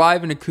someone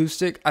live and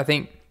acoustic, I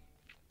think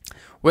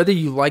whether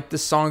you like the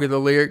song or the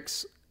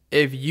lyrics,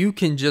 if you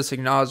can just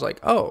acknowledge like,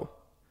 oh,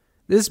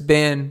 this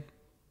band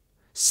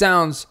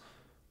sounds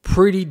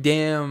pretty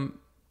damn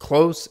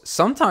close,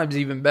 sometimes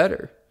even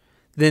better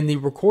than the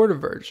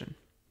recorded version,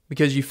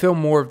 because you feel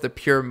more of the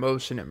pure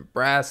emotion and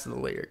brass of the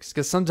lyrics.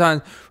 Because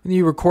sometimes when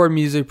you record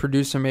music,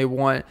 producer may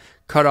want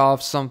cut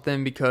off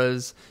something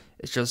because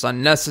it's just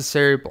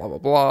unnecessary, blah, blah,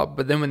 blah.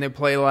 But then when they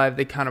play live,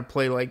 they kind of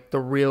play like the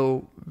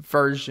real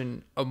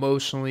version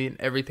emotionally and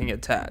everything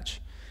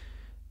attached.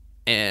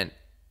 And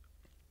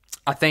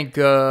I think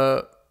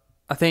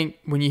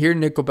when you hear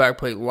Nickelback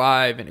play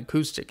live and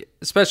acoustic,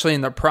 especially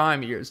in the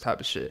prime years type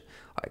of shit,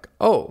 like,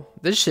 oh,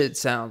 this shit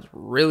sounds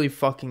really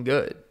fucking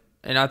good.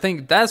 And I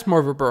think that's more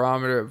of a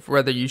barometer of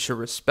whether you should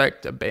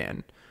respect a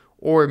band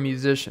or a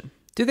musician.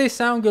 Do they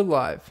sound good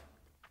live?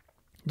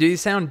 Do they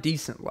sound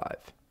decent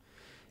live?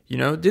 You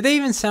know, do they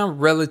even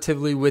sound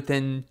relatively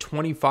within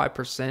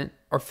 25%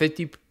 or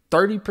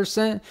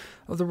 30%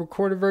 of the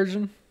recorded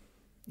version?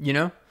 You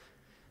know?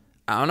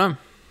 I don't know.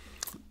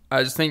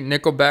 I just think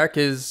Nickelback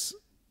is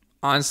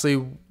honestly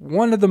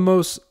one of the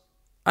most...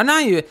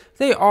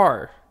 They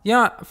are.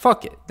 Yeah,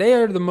 fuck it. They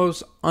are the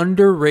most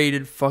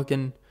underrated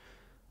fucking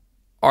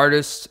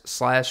artist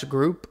 /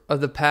 group of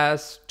the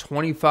past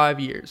 25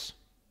 years.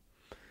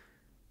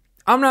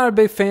 I'm not a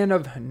big fan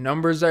of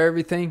numbers or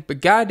everything, but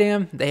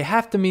goddamn, they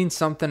have to mean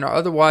something, or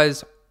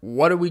otherwise,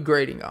 what are we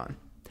grading on?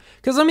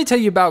 Because let me tell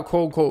you about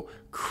quote unquote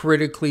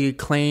critically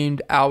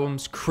acclaimed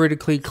albums,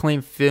 critically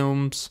acclaimed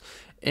films,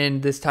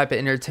 and this type of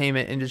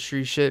entertainment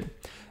industry shit.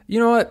 You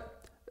know what?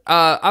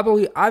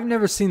 I've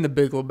never seen The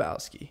Big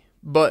Lebowski,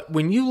 but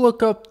when you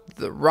look up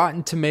the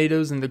Rotten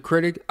Tomatoes and the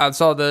critic, I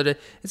saw that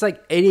it's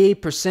like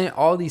 88%,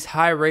 all these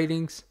high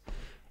ratings.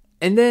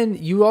 And then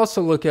you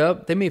also look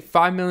up, they made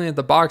 $5 million at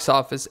the box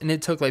office, and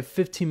it took like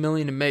 $15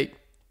 million to make,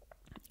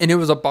 and it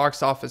was a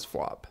box office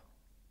flop.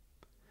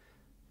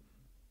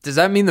 Does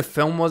that mean the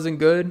film wasn't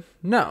good?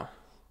 No.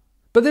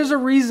 But there's a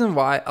reason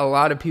why a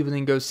lot of people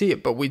didn't go see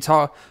it. But they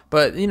talk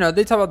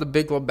about The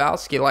Big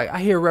Lebowski. Like, I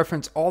hear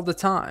reference all the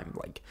time.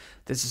 Like,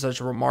 this is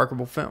such a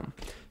remarkable film.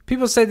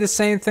 People say the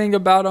same thing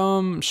about,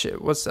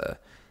 what's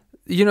that?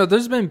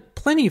 There's been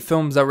plenty of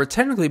films that were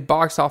technically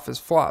box office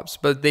flops,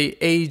 but they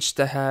aged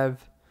to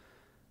have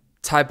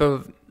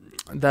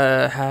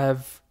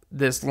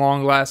this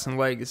long-lasting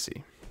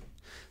legacy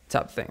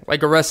type of thing.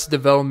 Like Arrested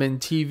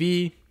Development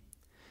TV.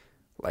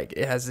 Like,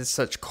 it has this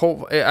such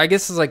cult, I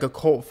guess it's like a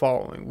cult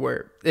following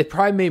where it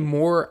probably made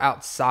more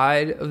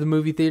outside of the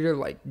movie theater,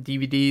 like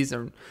DVDs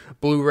or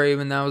Blu-ray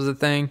when that was a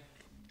thing.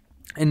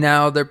 And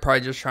now they're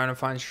probably just trying to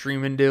find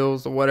streaming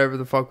deals or whatever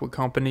the fuck with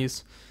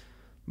companies.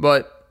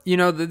 But,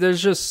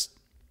 there's just,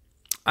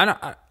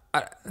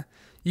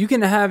 you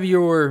can have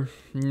your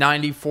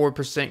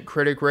 94%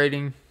 critic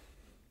rating.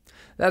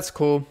 That's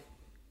cool.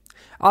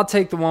 I'll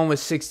take the one with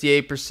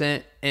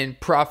 68% and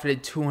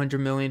profited $200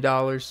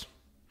 million.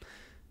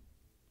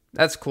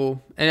 That's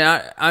cool,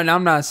 and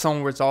I'm not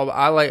someone where it's all.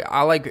 I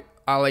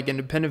like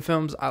independent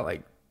films. I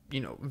like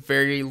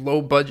very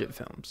low budget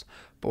films.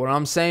 But what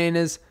I'm saying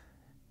is,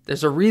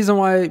 there's a reason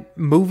why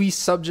movie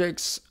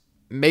subjects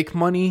make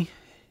money,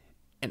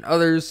 and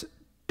others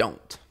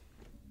don't.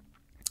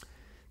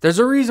 There's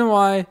a reason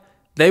why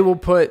they will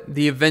put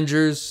the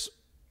Avengers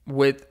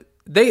with.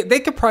 They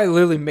could probably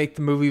literally make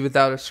the movie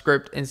without a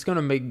script, and it's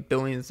gonna make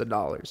billions of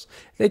dollars.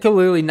 They could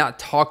literally not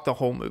talk the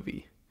whole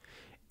movie,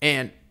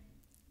 and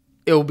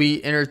it'll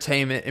be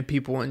entertainment and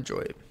people will enjoy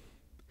it.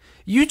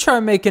 You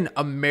try making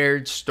a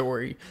marriage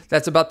story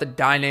that's about the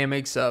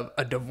dynamics of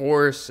a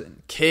divorce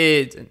and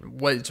kids and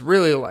what it's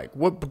really like,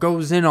 what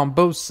goes in on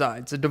both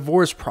sides, the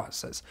divorce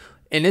process.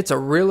 And it's a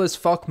real as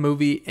fuck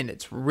movie, and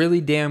it's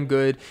really damn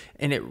good.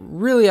 And it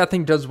really, I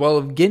think, does well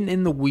of getting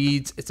in the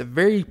weeds. It's a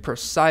very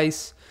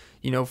precise,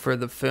 for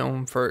the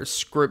film, for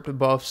script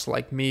buffs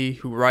like me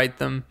who write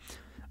them.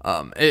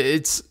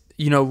 It's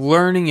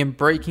learning and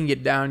breaking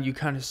it down, you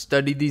kind of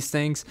study these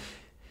things.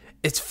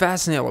 It's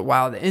fascinating. Like,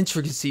 wow, the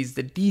intricacies,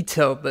 the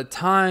detail, the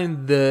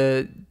time,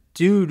 the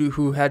dude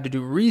who had to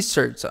do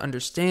research to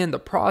understand the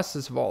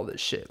process of all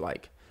this shit.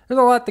 Like, there's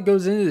a lot that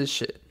goes into this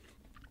shit.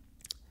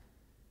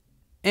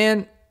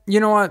 And you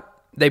know what?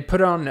 They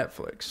put it on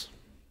Netflix.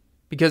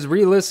 Because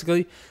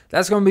realistically,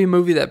 that's going to be a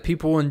movie that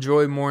people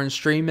enjoy more in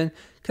streaming.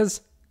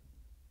 Because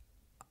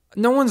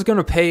no one's going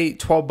to pay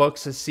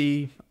 $12 to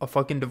see a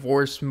fucking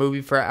divorce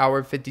movie for an hour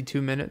and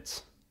 52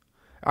 minutes.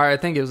 All right, I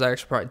think it was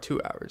actually probably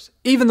 2 hours.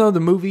 Even though the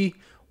movie,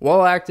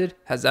 well acted,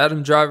 has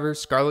Adam Driver,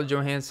 Scarlett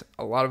Johansson,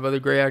 a lot of other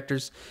great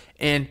actors.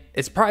 And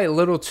it's probably a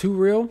little too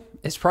real.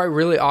 It's probably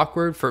really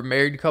awkward for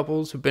married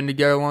couples who've been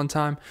together a long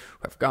time,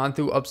 who have gone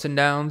through ups and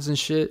downs and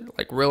shit,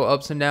 like real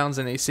ups and downs.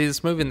 And they see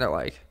this movie and they're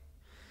like,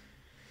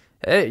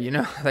 hey,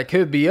 that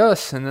could be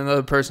us. And then the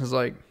other person's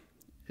like,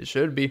 it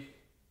should be.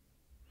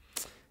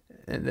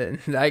 And then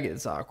that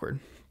gets awkward.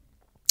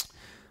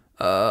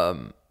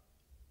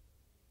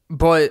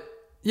 But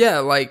yeah,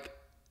 like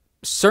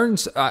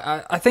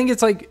I think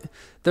it's like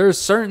there's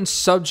certain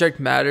subject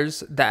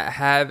matters that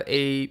have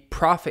a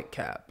profit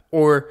cap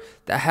or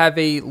that have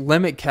a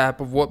limit cap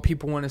of what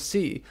people want to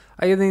see.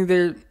 I think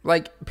they're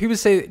like, people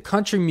say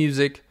country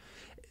music,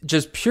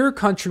 just pure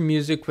country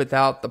music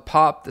without the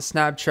pop, the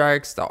snap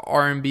tracks, the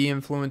R&B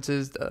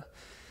influences, the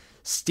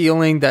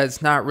stealing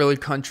that's not really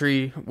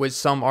country with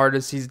some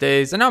artists these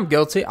days. And I'm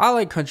guilty. I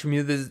like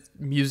country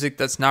music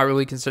that's not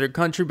really considered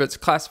country, but it's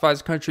classified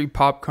as country,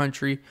 pop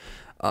country,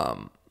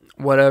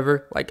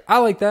 whatever. Like, I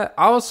like that.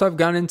 I also have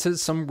gotten into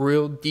some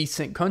real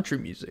decent country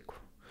music.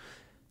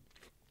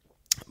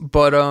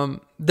 But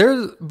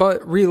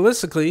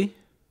realistically,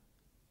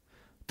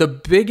 the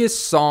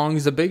biggest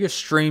songs, the biggest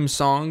stream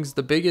songs,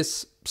 the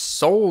biggest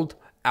sold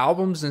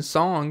albums and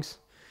songs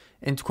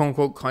in quote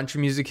unquote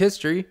country music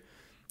history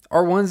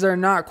are ones that are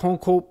not quote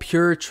unquote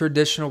pure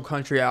traditional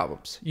country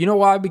albums. You know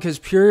why? Because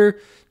pure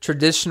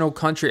traditional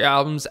country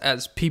albums,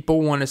 as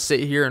people want to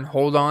sit here and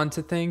hold on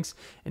to things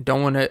and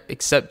don't want to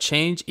accept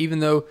change, even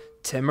though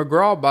Tim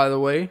McGraw, by the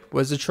way,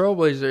 was a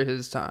trailblazer at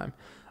his time.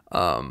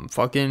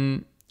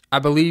 I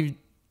believe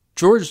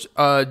George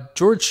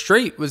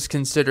Strait was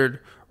considered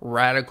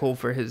radical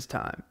for his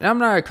time. And I'm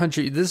not a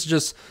country, this is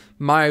just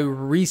my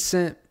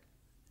recent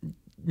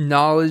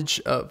knowledge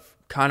of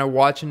kind of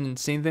watching and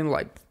seeing things.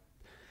 Like,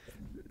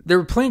 there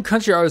were plenty of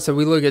country artists that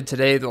we look at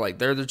today that like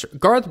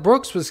Garth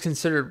Brooks was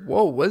considered,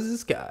 whoa, what is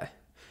this guy?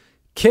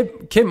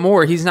 Kip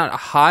Moore, he's not a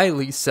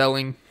highly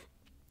selling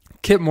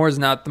Kip Moore's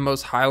not the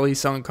most highly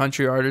selling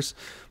country artist,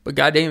 but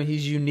goddamn,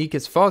 he's unique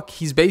as fuck.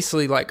 He's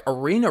basically like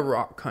arena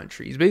rock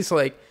country. He's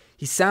basically like,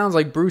 he sounds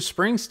like Bruce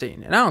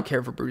Springsteen, and I don't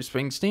care for Bruce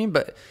Springsteen,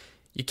 but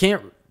you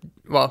can't.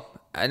 Well,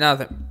 I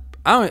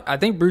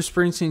think Bruce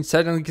Springsteen's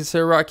technically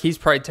considered rock. He's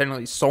probably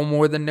technically sold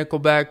more than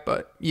Nickelback,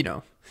 but you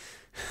know,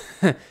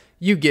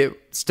 you get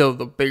still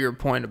the bigger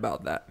point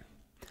about that.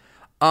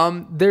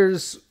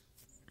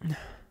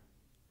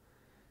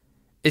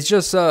 It's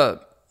just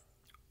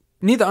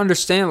need to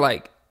understand,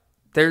 like,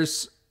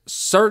 there's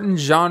certain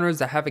genres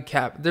that have a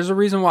cap. There's a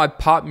reason why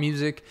pop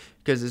music,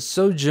 because it's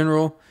so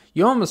general,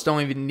 you almost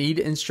don't even need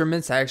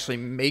instruments to actually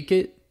make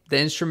it, the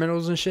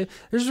instrumentals and shit.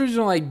 There's a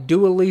reason like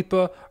Dua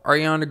Lipa,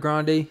 Ariana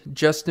Grande,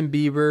 Justin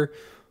Bieber,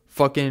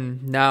 fucking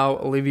now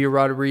Olivia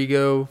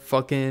Rodrigo,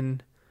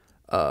 fucking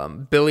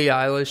Billie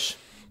Eilish,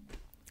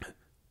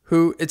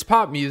 who, it's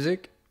pop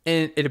music,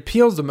 and it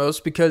appeals the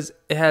most because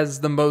it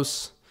has the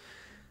most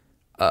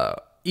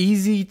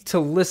easy to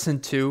listen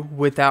to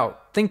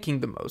without thinking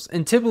the most.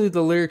 And typically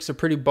the lyrics are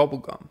pretty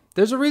bubblegum.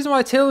 There's a reason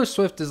why Taylor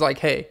Swift is like,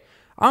 hey,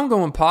 I'm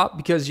going pop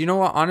because you know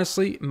what?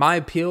 Honestly, my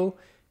appeal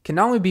can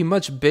not only be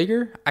much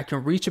bigger, I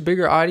can reach a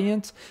bigger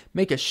audience,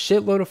 make a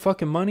shitload of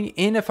fucking money,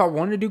 and if I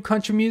want to do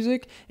country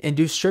music and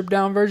do stripped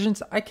down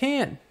versions, I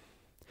can.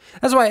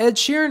 That's why Ed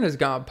Sheeran has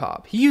gone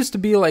pop. He used to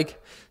be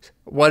like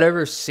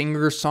whatever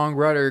singer,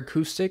 songwriter,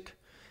 acoustic,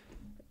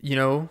 you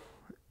know,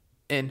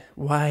 and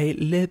white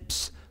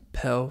lips,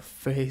 pale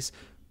face,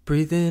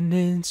 breathing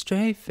in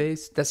straight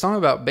face. That song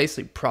about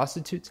basically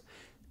prostitutes.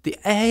 The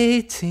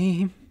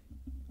A-Team.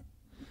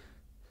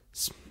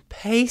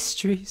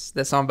 Pastries.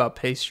 That song about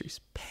pastries.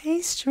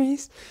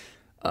 Pastries.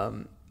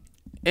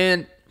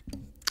 And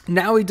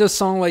now he does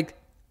song like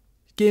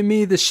Give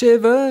Me the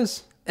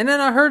Shivers. And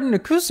then I heard an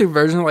acoustic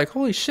version, like,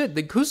 holy shit,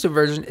 the acoustic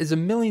version is a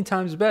million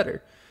times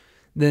better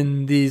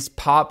than these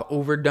pop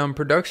overdone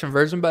production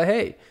version. But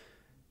hey,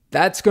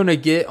 that's going to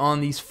get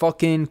on these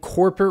fucking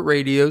corporate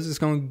radios. It's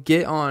going to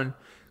get on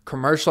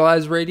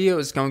commercialized radio.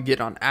 It's going to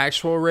get on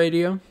actual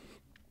radio.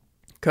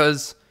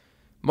 Because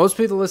most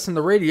people listen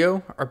to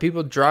radio are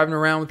people driving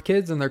around with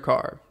kids in their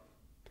car.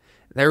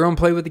 They're going to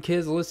play what the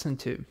kids listen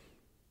to.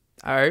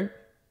 All right?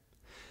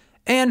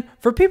 And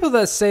for people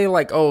that say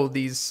like, oh,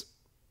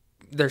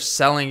 they're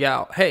selling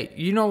out. Hey,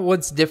 you know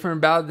what's different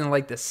about it than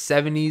like the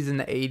 70s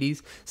and the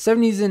 80s?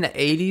 70s and the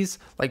 80s,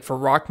 like for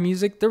rock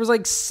music, there was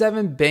like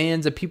 7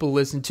 bands that people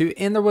listened to,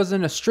 and there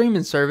wasn't a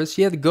streaming service.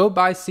 You had to go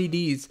buy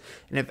CDs.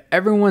 And if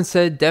everyone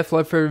said Def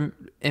Leppard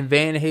and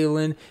Van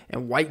Halen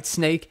and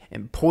Whitesnake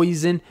and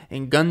Poison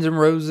and Guns N'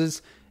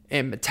 Roses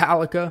and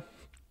Metallica,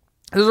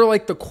 those are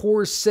like the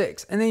core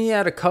 6. And then you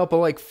had a couple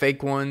like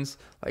fake ones,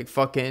 like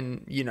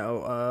fucking, you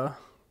know,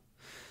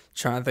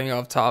 trying to think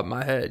off the top of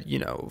my head, you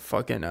know,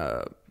 fucking,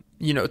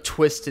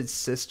 Twisted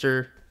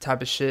Sister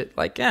type of shit.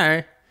 Like,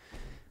 alright.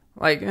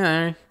 Like,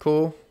 alright,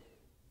 cool.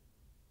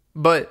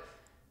 But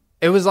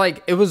it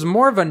was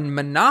more of a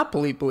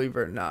monopoly, believe it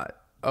or not,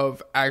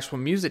 of actual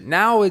music.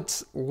 Now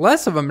it's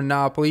less of a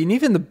monopoly, and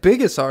even the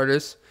biggest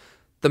artists,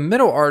 the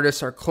middle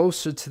artists are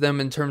closer to them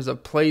in terms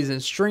of plays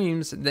and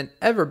streams than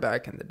ever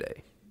back in the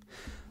day.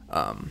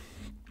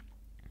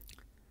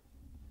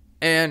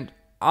 And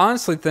I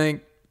honestly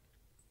think,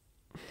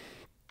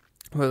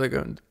 where are they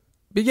going?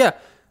 But yeah,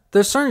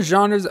 there's certain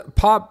genres,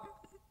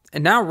 pop,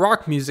 and now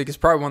rock music is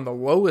probably one of the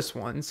lowest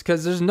ones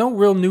because there's no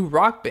real new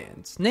rock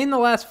bands. Name the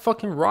last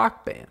fucking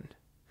rock band.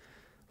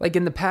 Like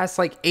in the past,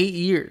 like 8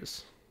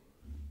 years.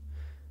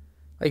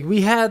 Like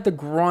we had the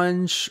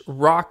grunge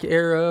rock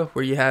era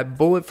where you had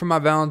Bullet for My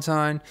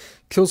Valentine,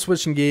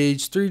 Killswitch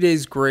Engage, 3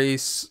 Days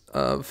Grace,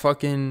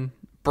 fucking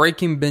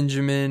Breaking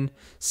Benjamin,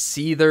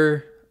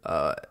 Seether,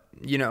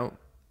 you know,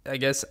 I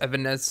guess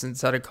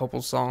Evanescence had a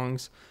couple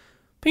songs.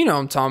 But you know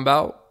what I'm talking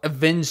about.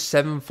 Avenged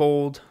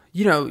Sevenfold.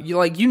 You know,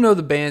 you know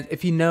the band.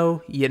 If you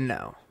know, you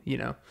know. You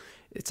know.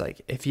 It's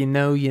like, if you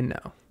know, you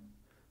know.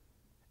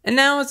 And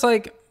now it's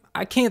like,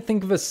 I can't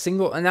think of a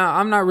single... And now,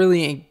 I'm not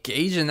really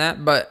engaged in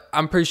that, but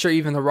I'm pretty sure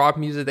even the rock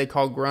music they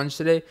call grunge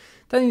today...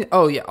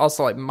 Oh, yeah,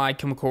 also like My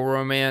Chemical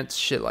Romance,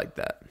 shit like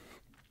that.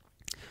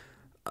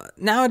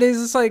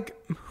 Nowadays, it's like,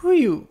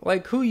 name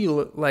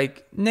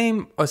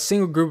a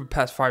single group of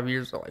past 5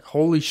 years. Like,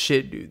 holy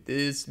shit, dude,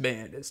 this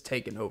band is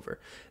taking over.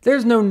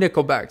 There's no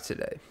Nickelback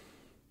today.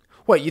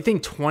 What, you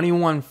think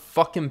 21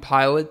 fucking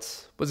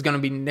Pilots was going to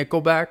be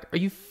Nickelback? Are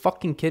you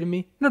fucking kidding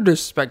me? No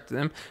disrespect to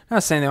them. I'm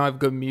not saying they don't have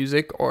good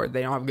music or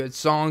they don't have good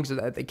songs or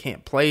that they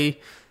can't play.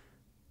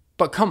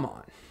 But come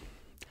on.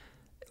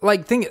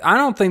 Like, I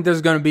don't think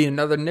there's going to be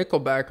another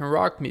Nickelback in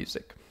rock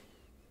music.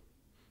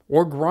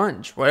 Or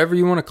grunge, whatever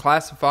you want to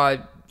classify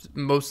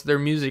most of their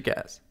music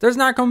as. There's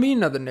not going to be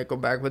another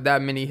Nickelback with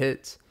that many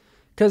hits.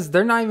 Because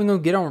they're not even going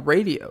to get on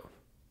radio.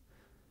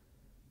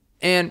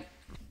 And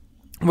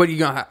what are you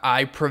going to have?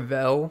 I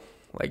Prevail,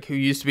 like who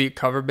used to be a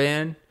cover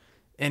band.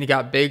 And he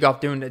got big off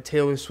doing the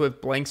Taylor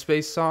Swift Blank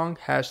Space song.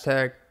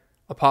 Hashtag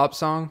a pop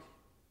song.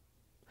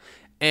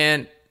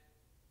 And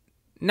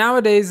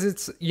nowadays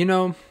it's, you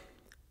know...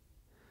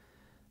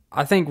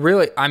 I think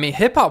really, I mean,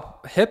 hip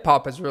hop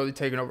has really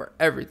taken over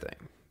everything.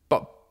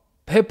 But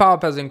hip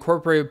hop has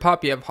incorporated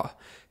pop. You have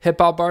hip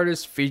hop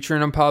artists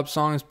featuring in pop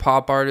songs,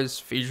 pop artists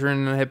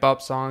featuring in hip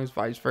hop songs,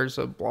 vice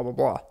versa, blah blah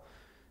blah.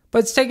 But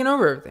it's taken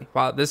over everything.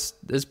 Wow, this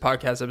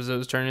podcast episode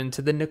is turning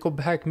into the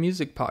Nickelback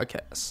music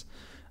podcast.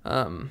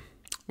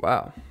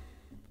 Wow.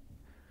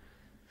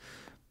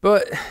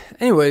 But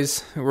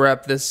anyways,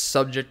 wrap this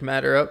subject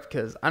matter up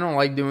because I don't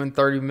like doing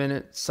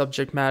 30-minute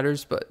subject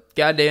matters, but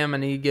goddamn, I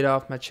need to get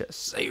off my chest.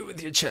 Say it with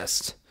your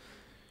chest.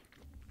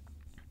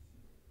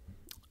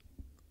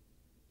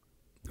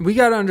 We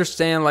got to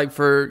understand, like,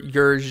 for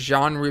your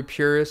genre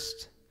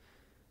purist,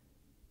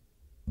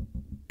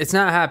 it's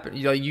not happening.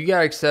 You got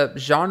to accept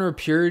genre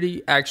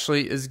purity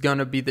actually is going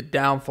to be the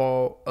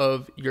downfall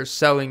of your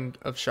selling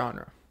of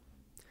genre.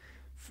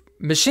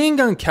 Machine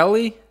Gun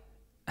Kelly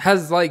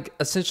has like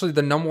essentially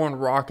the number one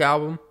rock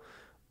album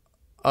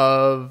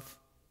of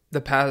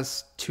the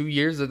past 2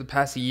 years or the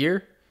past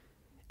year.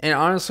 And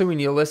honestly, when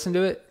you listen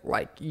to it,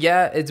 like,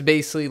 yeah, it's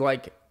basically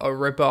like a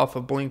ripoff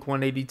of Blink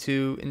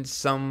 182 and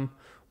some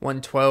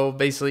 112,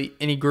 basically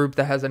any group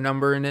that has a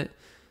number in it.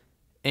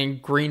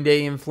 And Green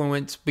Day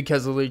influence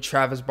because of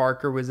Travis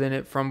Barker was in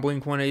it from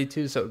Blink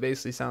 182. So it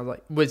basically sounds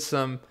like with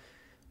some,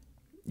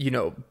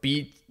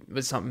 beat,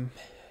 with some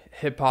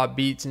hip hop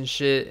beats and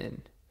shit.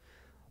 And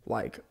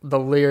like the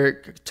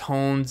lyric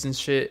tones and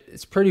shit.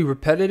 It's pretty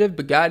repetitive,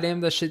 but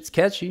goddamn, that shit's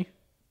catchy.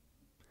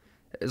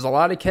 There's a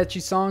lot of catchy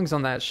songs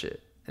on that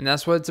shit. And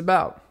that's what it's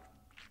about.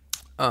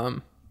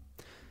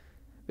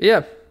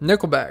 Yeah,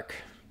 Nickelback.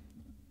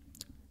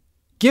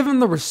 Give them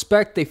the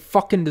respect they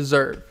fucking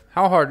deserve.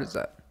 How hard is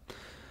that?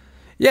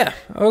 Yeah,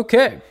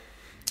 okay.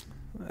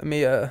 Let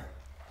me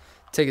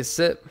take a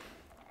sip.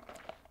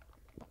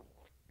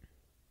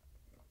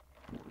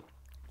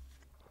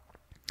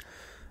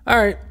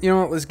 Alright, you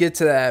know what? Let's get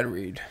to the ad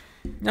read.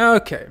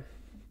 Okay.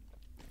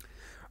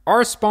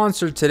 Our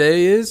sponsor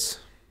today is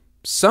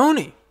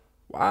Sony.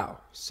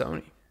 Wow,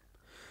 Sony.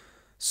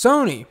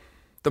 Sony,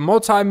 the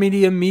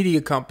multimedia media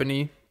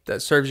company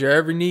that serves your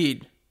every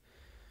need.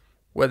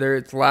 Whether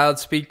it's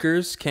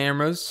loudspeakers,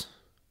 cameras,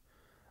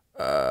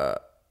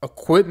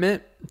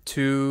 equipment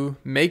to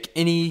make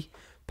any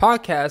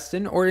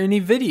podcasting or any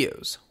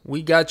videos,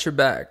 we got your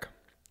back.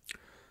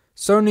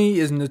 Sony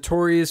is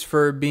notorious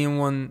for being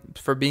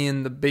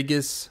the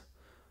biggest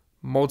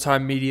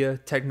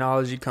multimedia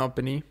technology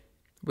company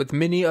with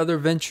many other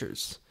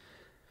ventures.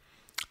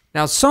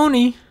 Now,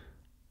 Sony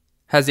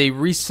has a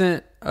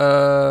recent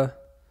hunger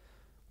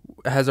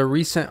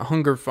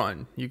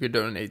fund you could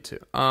donate to.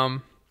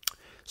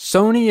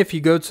 Sony, if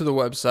you go to the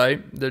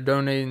website, they're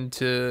donating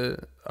to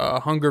a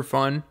hunger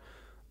fund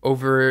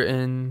over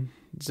in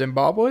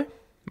Zimbabwe.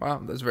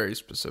 Wow, that's very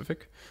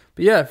specific.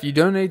 But yeah, if you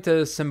donate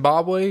to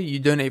Zimbabwe, you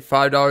donate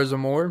 $5 or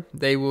more,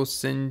 they will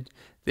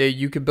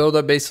you can build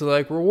up basically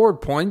like reward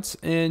points,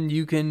 and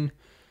you can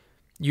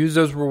use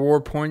those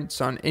reward points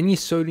on any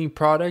Sony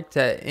product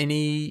at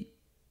any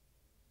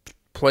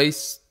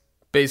place.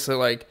 Basically,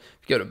 like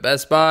if you go to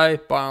Best Buy,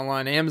 buy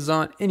online,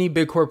 Amazon, any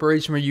big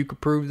corporation where you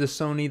could prove to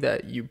Sony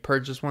that you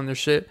purchased one of their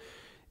shit,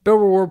 build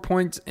reward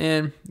points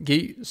and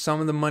get some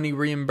of the money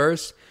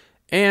reimbursed.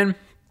 And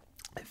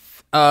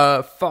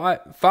 5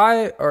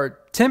 or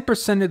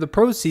 10% of the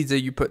proceeds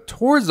that you put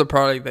towards the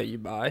product that you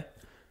buy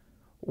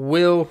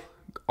will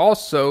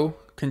also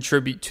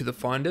contribute to the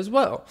fund as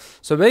well.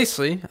 So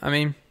basically, I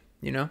mean,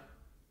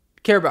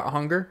 care about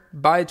hunger,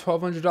 buy a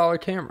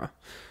 $1,200 camera.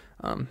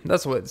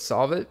 That's the way to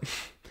solve it.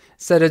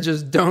 Instead of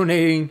just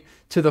donating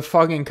to the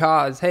fucking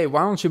cause, hey,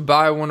 why don't you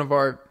buy one of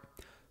our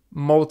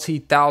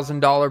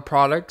multi-$1,000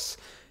 products,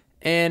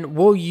 and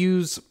we'll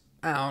use,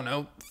 I don't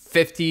know,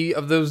 50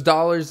 of those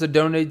dollars to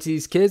donate to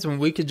these kids when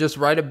we could just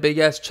write a big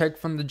ass check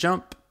from the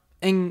jump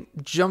and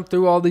jump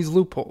through all these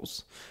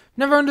loopholes.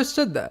 Never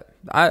understood that.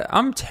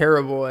 I'm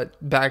terrible at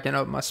backing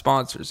up my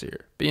sponsors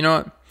here, but you know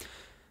what?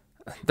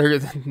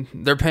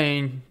 They're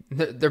paying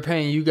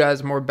you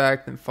guys more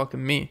back than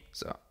fucking me,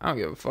 so I don't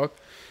give a fuck.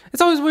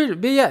 It's always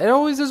weird, but yeah, it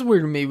always is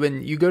weird to me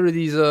when you go to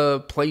these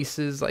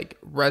places like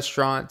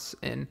restaurants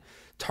and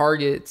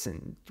Targets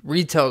and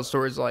retail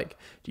stores. Like,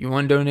 do you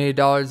want to donate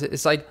 $1?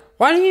 It's like,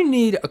 why do you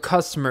need a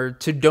customer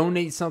to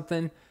donate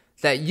something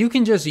that you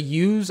can just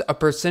use a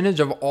percentage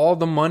of all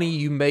the money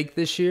you make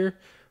this year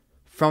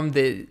from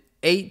the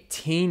the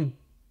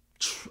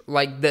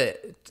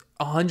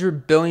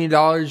 $100 billion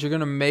you're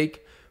gonna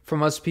make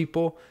from us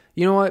people?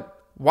 You know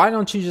what? Why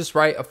don't you just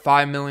write a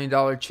 $5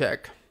 million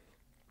check?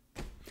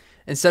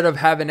 Instead of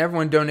having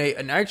everyone donate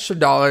an extra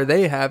dollar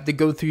they have to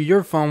go through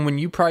your phone when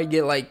you probably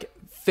get like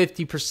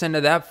 50%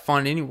 of that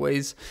fund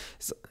anyways.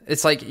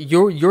 It's like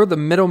you're the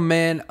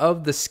middleman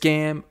of the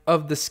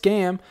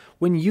scam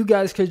when you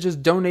guys could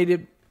just donate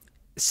it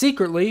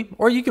secretly,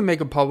 or you can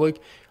make it public.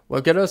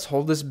 Look at us,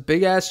 hold this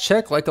big ass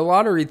check like a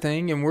lottery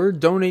thing, and we're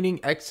donating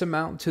X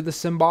amount to the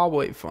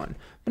Zimbabwe fund.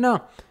 But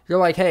no, you're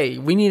like, hey,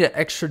 we need an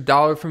extra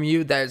dollar from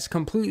you that is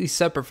completely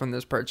separate from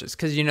this purchase,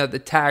 because the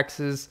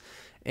taxes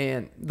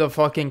and the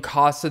fucking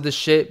cost of the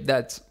shit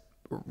that's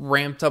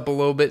ramped up a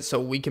little bit so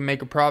we can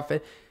make a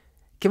profit.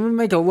 can we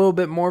make a little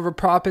bit more of a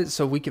profit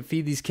so we can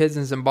feed these kids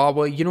in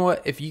Zimbabwe? You know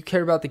what? If you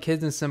care about the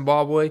kids in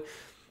Zimbabwe,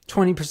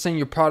 20% of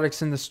your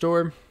products in the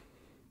store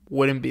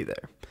wouldn't be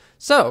there.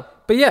 So,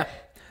 but yeah,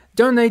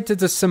 donate to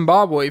the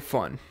Zimbabwe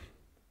Fund.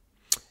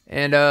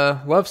 And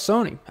love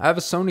Sony. I have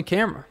a Sony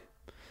camera.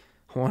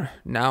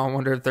 Now I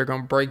wonder if they're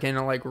going to break in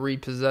and like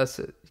repossess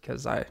it,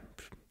 because I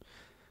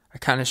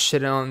kind of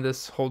shit on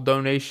this whole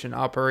donation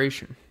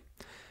operation.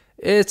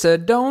 It's a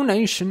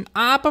donation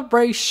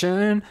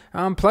operation.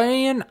 I'm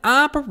playing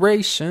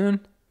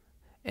Operation.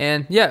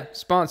 And yeah,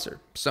 sponsor,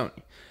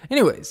 Sony.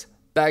 Anyways,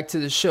 back to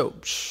the show.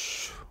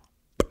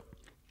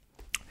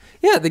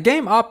 Yeah, the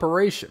game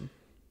Operation.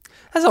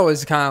 That's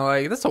always kind of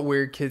like, that's a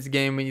weird kid's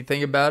game when you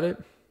think about it.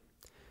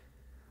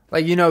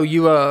 Like, you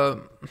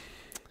have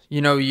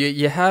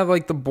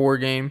like the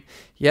board game.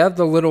 You have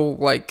the little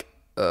like,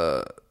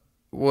 what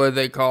do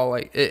they call,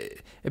 like,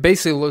 it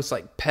basically looks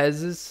like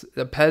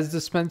the Pez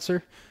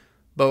dispenser.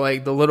 But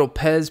like the little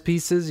Pez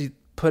pieces you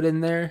put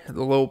in there,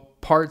 the little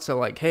parts are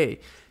like, hey,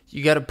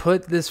 you got to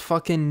put this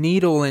fucking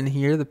needle in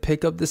here to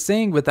pick up this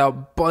thing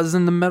without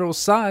buzzing the metal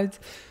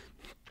sides.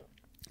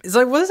 It's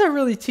like, what does that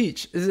really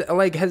teach? Is it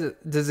like,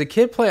 does a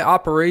kid play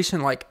Operation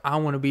like, I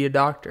want to be a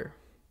doctor?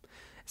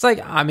 It's like,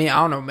 I mean, I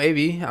don't know,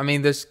 maybe. I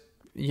mean, there's,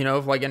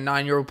 if like a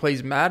 9-year-old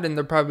plays Madden,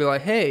 they're probably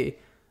like, hey,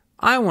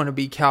 I want to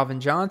be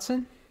Calvin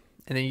Johnson.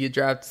 And then you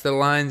draft to the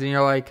lines and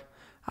you're like,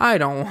 I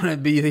don't want to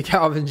be the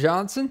Calvin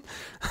Johnson.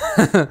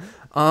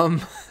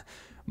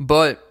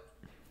 But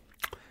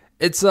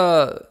it's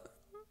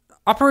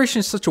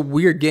Operation is such a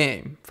weird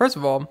game. First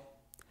of all,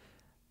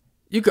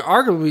 you could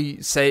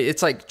arguably say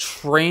it's like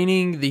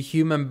training the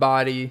human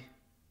body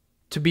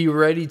to be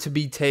ready to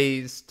be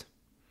tased.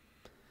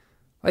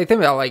 Like, think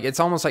about it, like, it's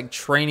almost like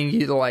training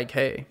you to like,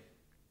 hey,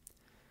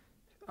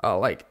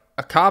 like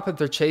a cop, if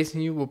they're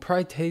chasing you, will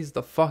probably tase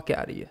the fuck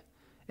out of you.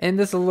 And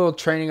this is a little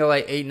training of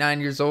like 8-9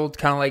 years old,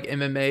 kind of like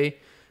MMA.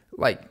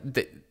 Like,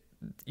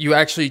 you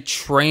actually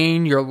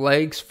train your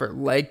legs for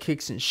leg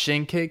kicks and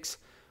shin kicks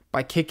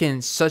by kicking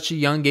such a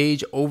young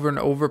age over and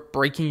over,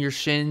 breaking your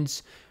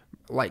shins,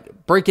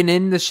 like breaking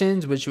in the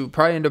shins, which would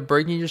probably end up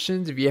breaking your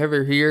shins. If you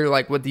ever hear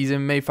like what these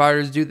MMA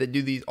fighters do, that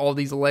do all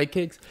these leg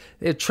kicks,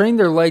 they train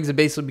their legs to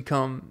basically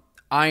become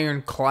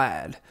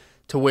ironclad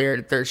to where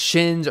their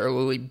shins are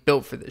literally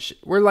built for this shit.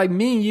 Where like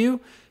me and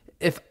you,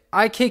 if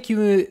I kick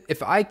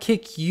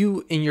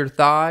you in your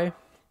thigh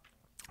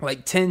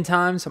like 10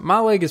 times, my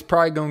leg is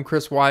probably going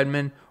Chris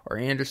Weidman or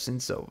Anderson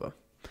Silva.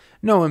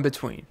 No in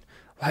between.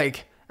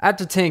 Like,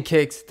 after 10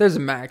 kicks, there's a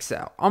max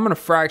out. I'm going to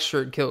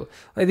fracture and kill.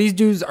 Like, these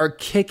dudes are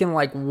kicking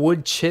like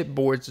wood chip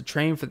boards to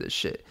train for this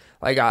shit.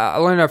 Like, I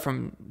learned that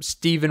from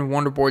Steven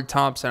Wonderboy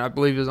Thompson. I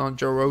believe it was on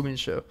Joe Rogan's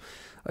show.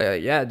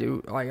 Like, yeah,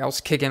 dude. Like, I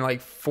was kicking like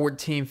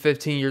 14,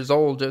 15 years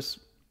old. Just,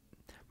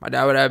 my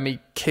dad would have me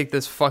kick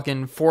this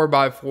fucking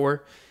 4x4.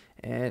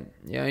 And,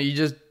 you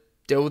just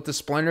deal with the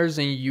splinters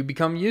and you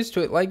become used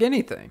to it like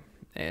anything.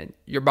 And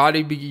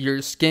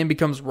your skin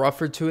becomes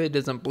rougher to it. It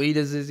doesn't bleed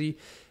as easy.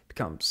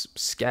 Becomes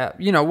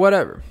scab,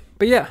 whatever.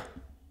 But yeah,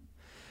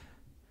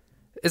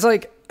 it's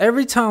like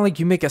every time like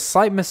you make a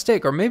slight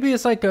mistake, or maybe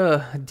it's like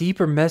a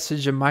deeper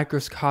message, a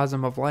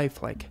microcosm of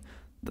life, like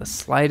the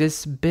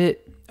slightest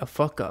bit of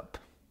fuck up,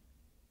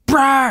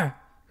 brah,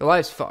 your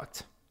life's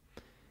fucked.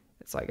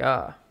 It's like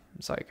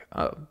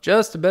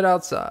just a bit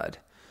outside.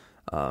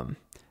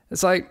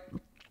 It's like,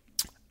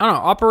 I don't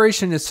know,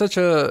 Operation is such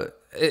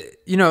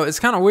it's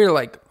kind of weird.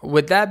 Like,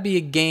 would that be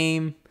a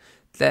game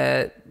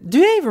that, do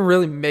they even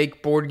really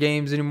make board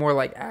games anymore,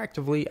 like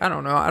actively? I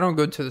don't know. I don't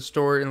go to the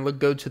store and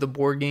go to the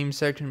board game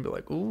section and be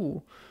like,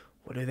 ooh,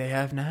 what do they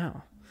have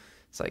now?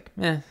 It's like,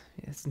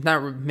 it's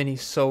not many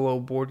solo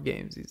board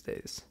games these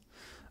days.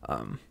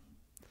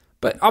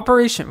 But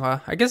Operation,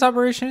 well, I guess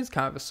Operation is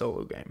kind of a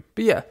solo game.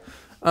 But yeah,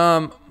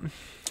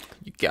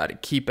 you gotta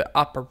keep it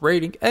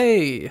operating.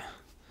 Hey.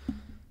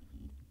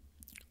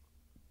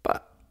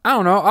 But I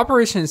don't know.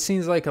 Operation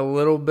seems like a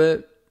little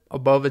bit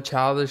above a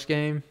childish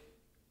game.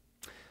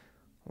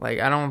 Like,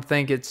 I don't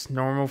think it's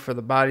normal for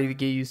the body to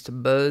get used to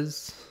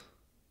buzz,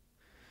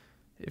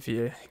 if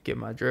you get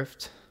my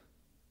drift.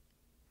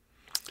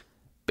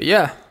 But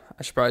yeah,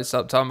 I should probably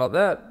stop talking about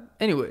that.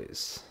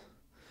 Anyways.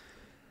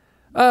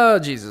 Oh,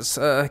 Jesus.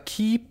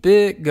 Keep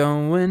it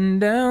going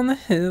down the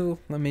hill.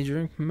 Let me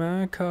drink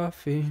my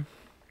coffee.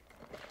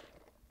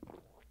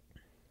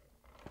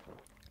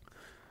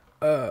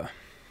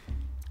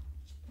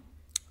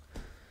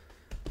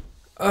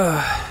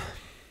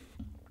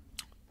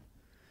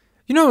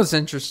 You know what's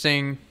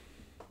interesting?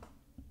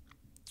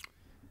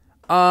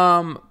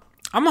 I'm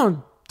going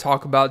to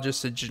talk about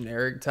just a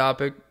generic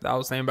topic that I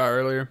was thinking about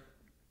earlier.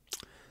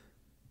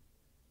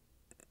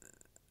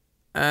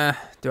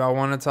 Do I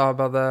want to talk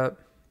about that?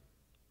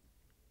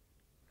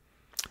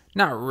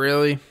 Not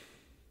really.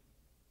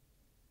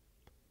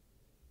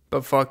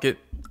 But fuck it.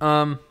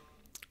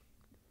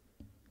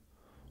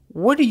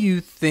 What do you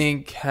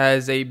think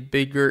has a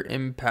bigger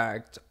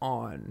impact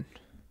on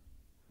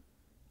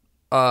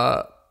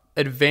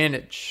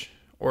advantage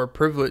or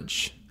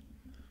privilege?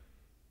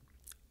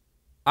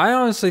 I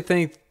honestly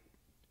think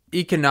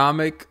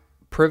economic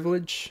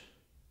privilege,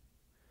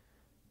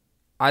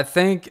 I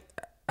think,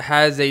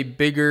 has a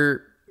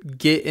bigger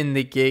get in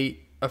the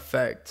gate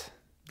effect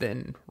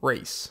than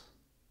race.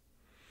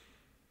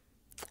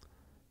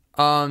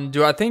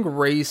 Do I think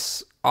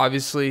race,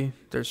 obviously,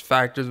 there's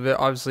factors of it.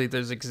 Obviously,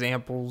 there's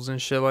examples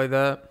and shit like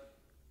that.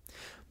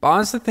 But I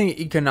honestly think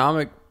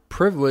economic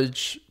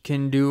privilege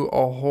can do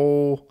a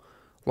whole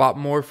lot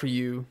more for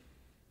you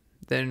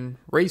than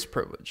race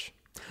privilege.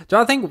 Do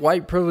I think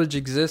white privilege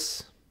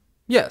exists?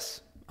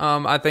 Yes.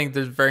 I think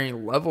there's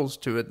varying levels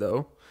to it,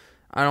 though.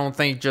 I don't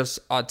think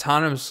just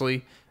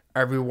autonomously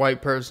every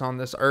white person on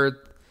this earth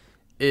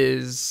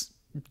is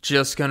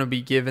just going to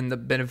be given the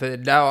benefit of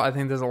the doubt. I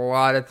think there's a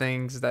lot of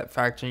things that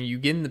factor in you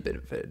getting the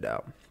benefit of the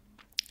doubt.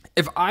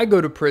 If I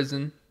go to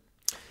prison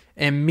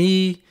and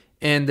me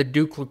and the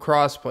Duke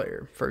lacrosse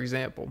player, for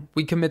example,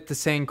 we commit the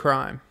same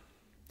crime,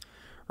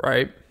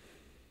 right?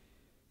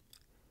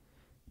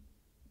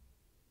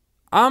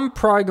 I'm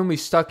probably going to be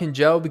stuck in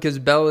jail because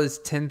bail is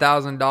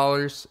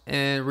 $10,000,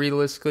 and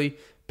realistically,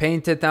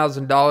 paying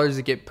 $10,000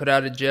 to get put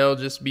out of jail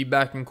just to be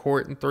back in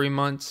court in 3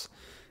 months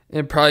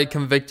and probably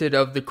convicted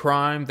of the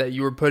crime that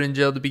you were put in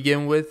jail to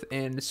begin with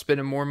and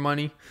spending more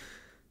money.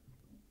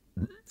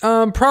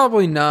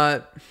 Probably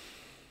not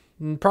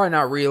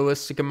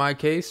realistic in my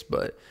case,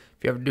 but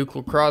if you have a Duke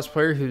lacrosse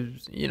player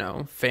whose,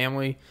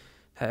 family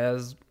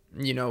has,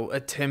 a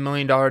 $10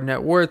 million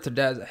net worth, their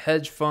dad's a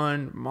hedge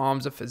fund,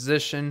 mom's a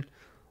physician,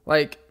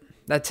 like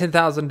that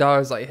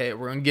 $10,000, like, hey,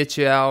 we're going to get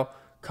you out,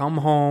 come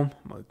home,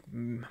 we're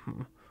going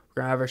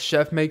to have our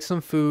chef make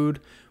some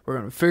food, we're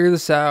going to figure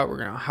this out, we're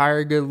going to hire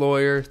a good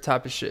lawyer,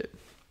 type of shit.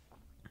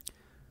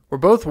 We're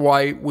both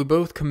white, we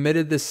both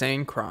committed the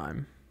same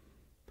crime,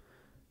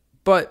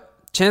 but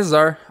chances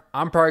are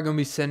I'm probably going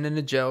to be sitting in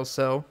a jail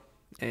cell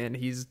and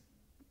he's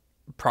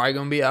probably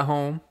going to be at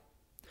home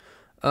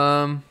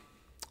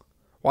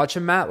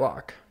watching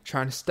Matlock,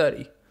 trying to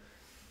study.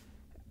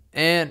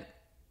 And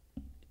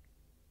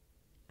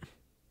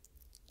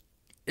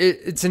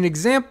it's an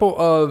example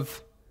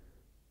of,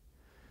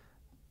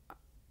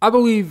 I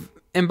believe,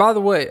 and by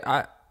the way,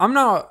 I'll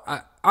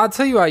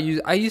tell you,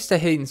 I used to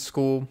hate in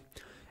school,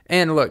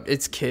 and look,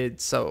 it's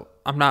kids, so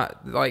I'm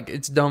not, like,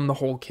 it's dumb to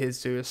hold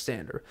kids to a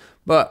standard,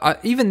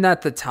 but even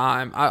at the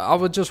time, I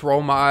would just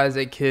roll my eyes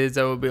at kids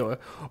that would be like,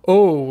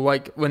 oh,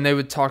 like, when they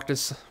would talk to,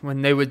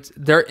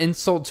 their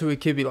insult to a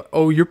kid be like,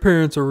 oh, your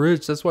parents are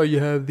rich, that's why you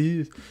have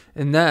these,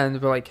 and then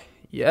they'd be like,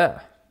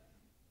 yeah,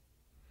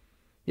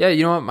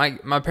 you know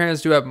what, my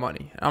parents do have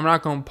money. I'm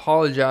not going to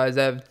apologize.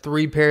 I have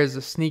 3 pairs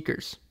of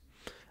sneakers.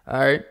 All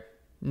right?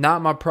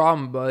 Not my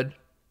problem, bud.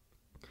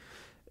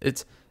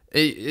 It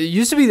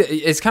used to be,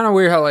 it's kind of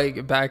weird how,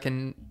 like, back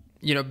in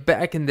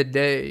the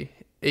day,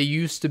 it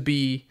used to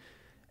be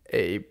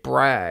a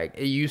brag.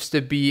 It used to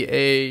be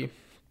a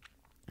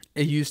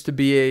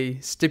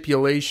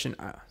stipulation.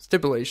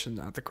 Stipulation,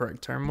 not the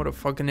correct term. What a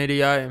fucking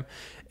idiot I am.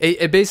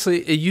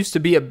 It used to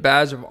be a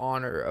badge of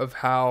honor of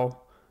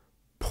how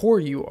poor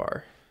you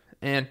are.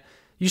 And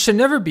you should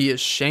never be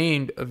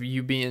ashamed of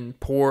you being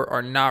poor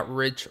or not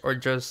rich or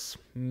just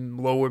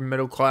lower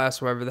middle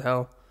class, whatever the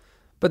hell.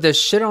 But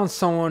there's shit on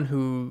someone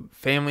who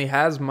family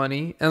has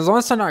money. And as long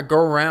as they not go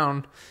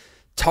around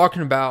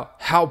talking about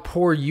how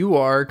poor you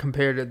are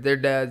compared to their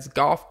dad's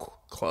golf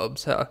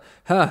clubs.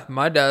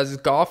 My dad's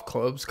golf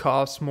clubs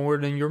cost more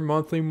than your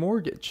monthly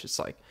mortgage. It's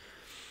like,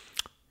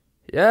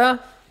 yeah.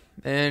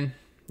 And,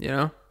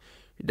 your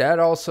dad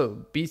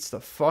also beats the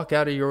fuck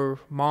out of your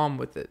mom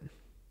with it.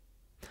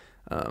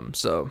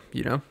 So,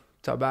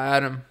 talk about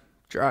Adam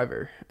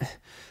Driver.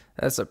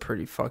 That's a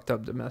pretty fucked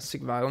up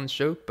domestic violence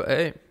joke, but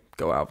hey,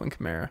 go Alvin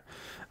Kamara.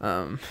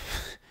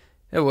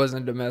 It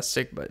wasn't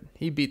domestic, but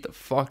he beat the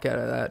fuck out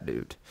of that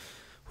dude.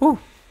 Whew.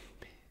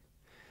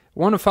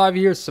 1 to 5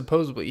 years,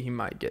 supposedly, he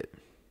might get.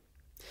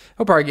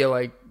 He'll probably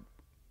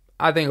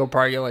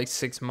get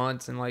 6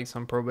 months and like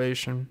some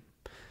probation.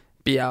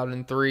 Be out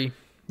in 3,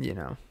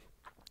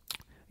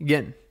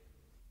 Again,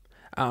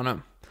 I don't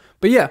know.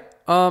 But yeah,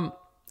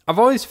 I've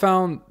always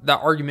found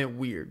that argument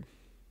weird.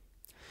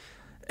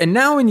 And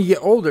now when you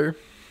get older,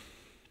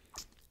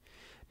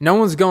 no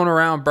one's going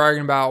around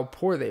bragging about how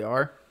poor they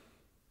are.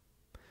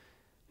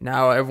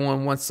 Now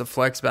everyone wants to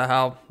flex about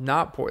how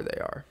not poor they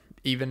are,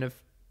 even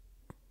if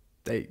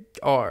they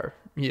are,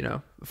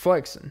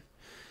 flexing.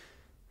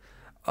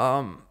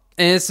 And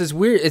it's this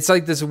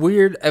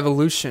weird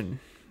evolution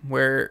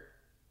where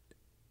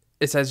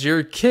it's as you're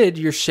a kid,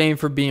 you're shamed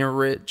for being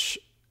rich,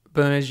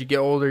 but as you get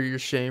older, you're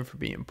shamed for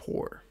being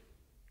poor.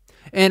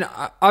 And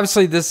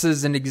obviously this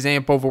is an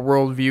example of a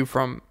worldview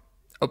from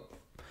a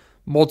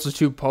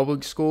multitude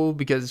public school,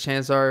 because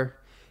chances are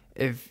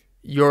if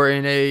you're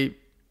in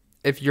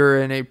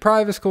a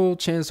private school,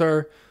 chances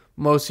are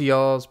most of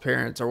y'all's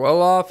parents are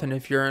well off. And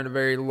if you're in a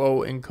very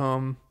low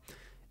income,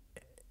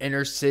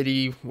 inner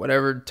city,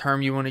 whatever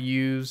term you want to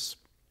use,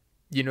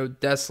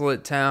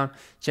 desolate town,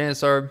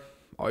 chances are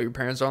all your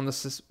parents are on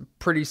this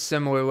pretty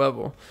similar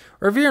level.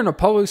 Or if you're in a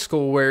public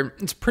school where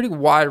it's pretty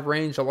wide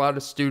range, a lot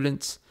of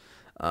students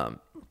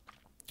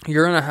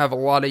you're going to have a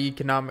lot of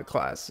economic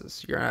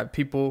classes. You're going to have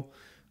people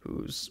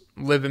who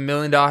live in $1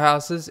 million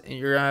houses, and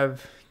you're going to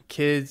have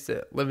kids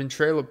that live in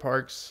trailer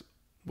parks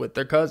with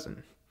their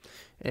cousin.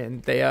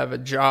 And they have a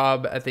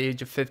job at the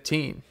age of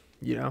 15,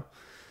 you know?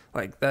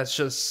 Like, that's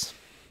just,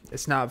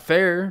 it's not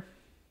fair,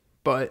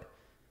 but,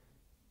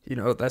 you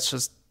know, that's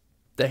just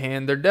the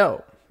hand they're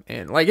dealt.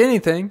 And like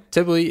anything,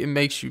 typically it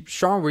makes you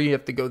stronger. You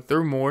have to go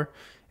through more.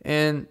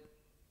 And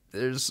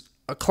there's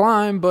a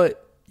climb,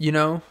 but, you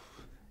know,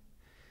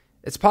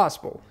 it's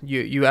possible.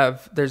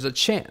 There's a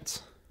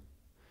chance.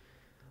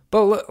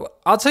 But look,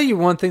 I'll tell you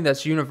one thing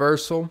that's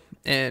universal,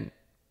 and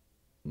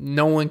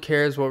no one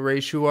cares what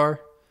race you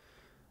are.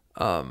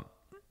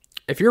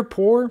 If you're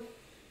poor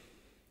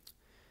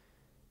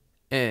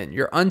and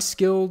you're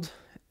unskilled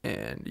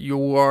and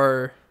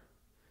you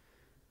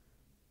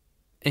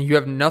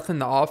have nothing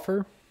to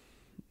offer,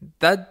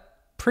 that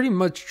pretty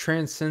much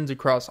transcends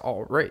across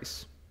all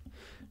race.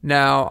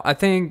 Now, I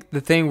think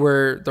the thing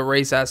where the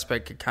race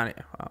aspect could kind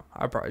of,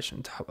 I probably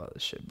shouldn't talk about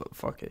this shit, but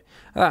fuck it.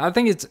 I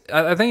think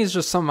it's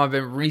just something I've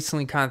been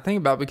recently kind of thinking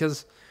about,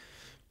 because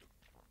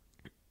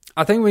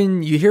I think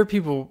when you hear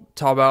people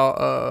talk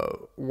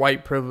about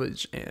white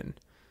privilege and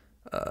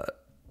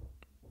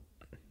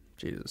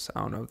Jesus,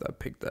 I don't know if I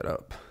picked that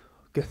up.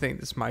 Good thing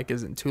this mic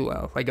isn't too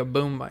loud, like a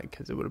boom mic,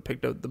 because it would have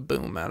picked up the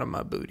boom out of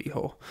my booty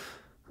hole.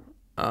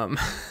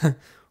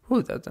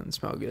 Ooh, that doesn't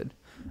smell good.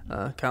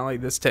 Kind of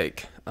like this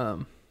take.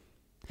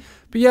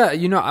 But yeah,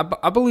 you know,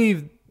 I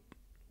believe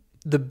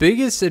the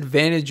biggest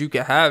advantage you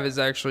could have is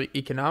actually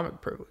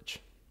economic privilege.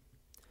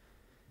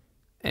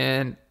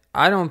 And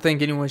I don't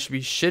think anyone should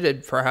be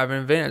shitted for having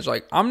an advantage.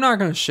 Like, I'm not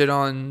going to shit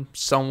on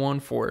someone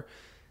for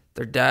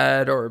their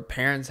dad or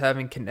parents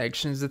having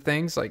connections to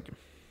things. Like,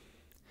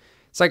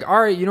 it's like,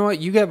 all right, you know what?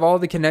 You have all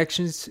the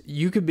connections.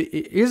 You could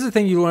be. Here's the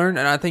thing you learn,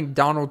 and I think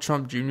Donald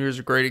Trump Jr. is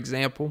a great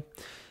example,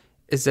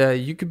 is that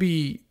you could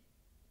be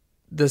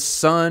the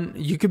son.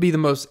 You could be the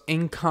most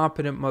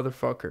incompetent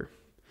motherfucker.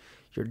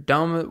 You're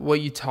dumb at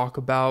what you talk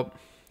about.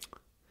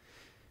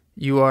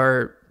 You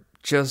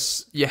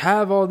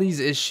have all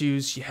these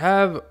issues. You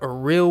have a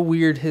real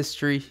weird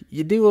history.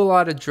 You do a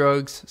lot of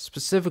drugs,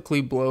 specifically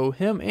blow,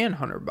 him and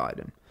Hunter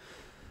Biden.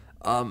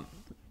 And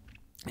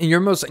you're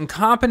most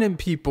incompetent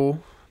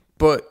people,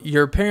 but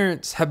your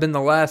parents have been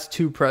the last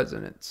two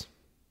presidents.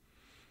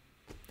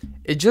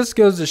 It just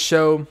goes to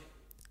show.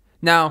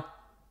 Now,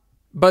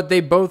 but they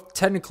both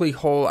technically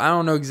hold, I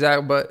don't know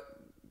exactly, but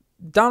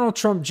Donald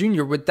Trump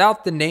Jr.,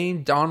 without the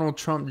name Donald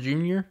Trump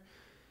Jr.,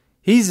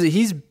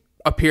 he's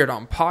appeared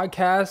on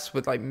podcasts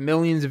with like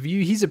millions of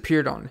views. He's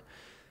appeared on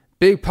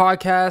big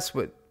podcasts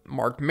with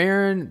Mark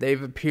Maron.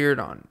 They've appeared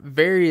on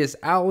various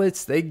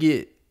outlets. They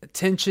get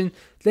attention.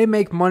 They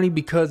make money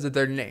because of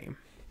their name.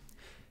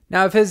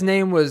 Now, if his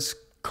name was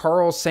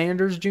Carl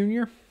Sanders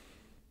Jr.,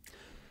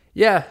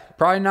 yeah,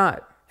 probably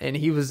not. And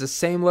he was the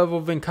same level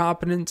of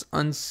incompetence,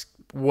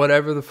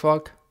 whatever the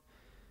fuck,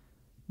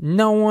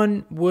 no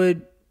one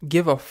would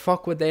give a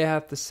fuck what they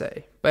have to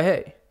say. But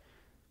hey,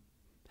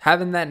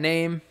 having that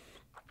name,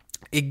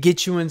 it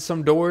gets you in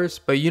some doors.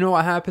 But you know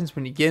what happens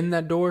when you get in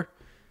that door?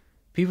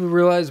 People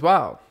realize,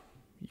 wow,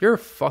 you're a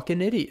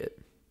fucking idiot.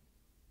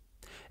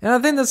 And I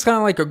think that's kind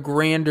of like a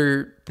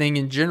grander thing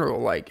in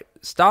general. Like,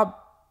 stop.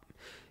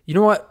 You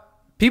know what?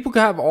 People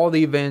can have all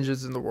the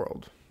advantages in the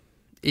world,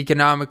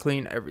 economically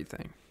and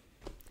everything.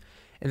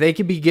 And they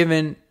can be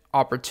given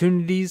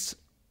opportunities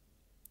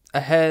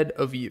ahead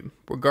of you,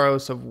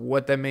 regardless of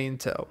what that may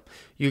entail.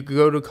 You could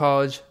go to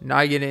college,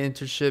 not get an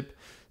internship,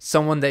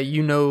 someone that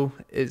you know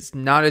is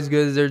not as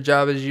good as their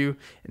job as you,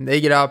 and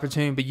they get an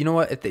opportunity. But you know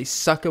what? If they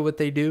suck at what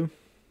they do,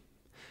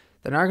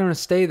 they're not going to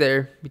stay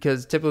there,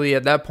 because typically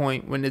at that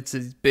point, when it's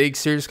these big,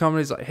 serious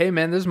companies like, hey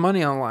man, there's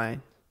money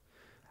online.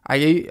 I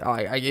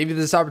gave you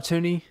this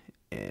opportunity,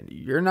 and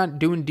you're not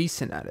doing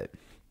decent at it.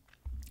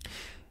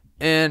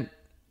 And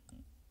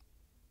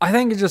I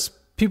think it's just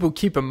people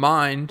keep in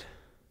mind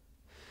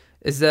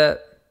is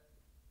that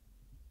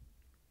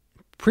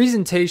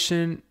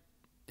presentation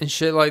and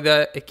shit like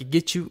that, it could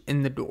get you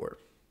in the door.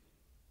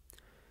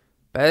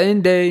 But at the end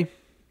of the day,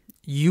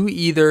 you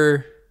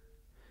either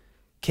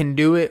can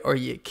do it or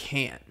you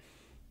can't.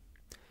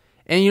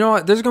 And you know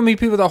what? There's going to be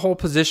people that hold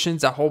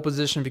positions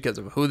because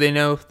of who they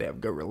know. They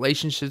have good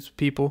relationships with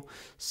people,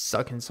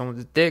 sucking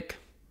someone's dick,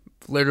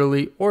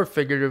 literally or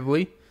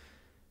figuratively.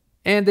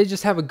 And they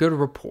just have a good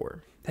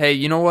rapport. Hey,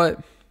 you know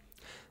what?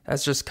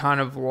 That's just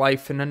kind of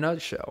life in a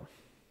nutshell.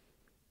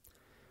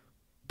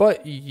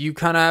 But you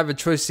kind of have a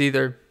choice to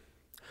either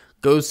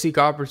go seek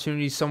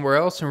opportunities somewhere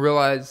else and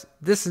realize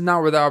this is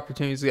not where the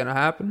opportunity is going to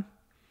happen.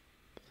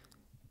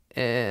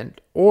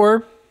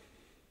 Or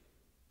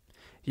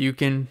you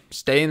can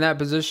stay in that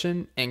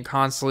position and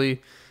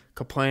constantly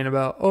complain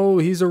about, oh,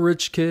 he's a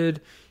rich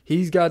kid.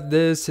 He's got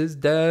this, his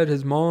dad,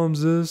 his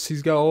mom's this.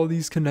 He's got all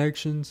these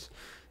connections.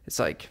 It's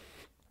like,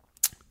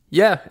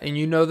 yeah, and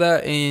you know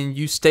that, and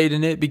you stayed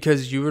in it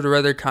because you would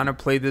rather kind of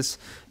play this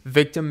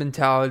victim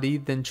mentality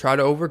than try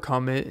to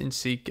overcome it and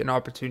seek an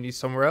opportunity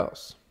somewhere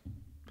else.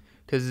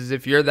 Because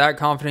if you're that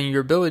confident in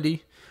your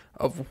ability,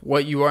 of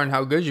what you are and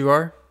how good you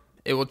are,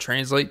 it will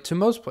translate to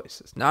most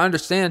places. Now, I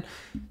understand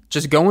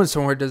just going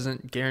somewhere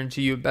doesn't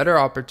guarantee you a better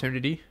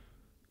opportunity.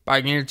 But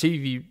I guarantee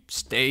if you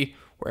stay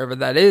wherever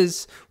that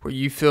is, where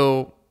you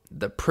feel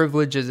the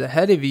privilege is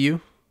ahead of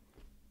you,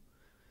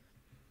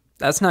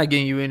 that's not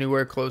getting you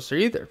anywhere closer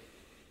either.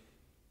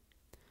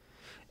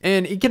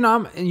 And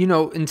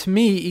and to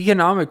me,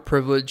 economic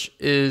privilege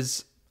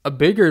is a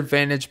bigger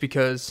advantage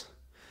because,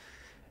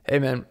 hey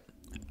man,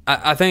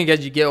 I think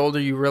as you get older,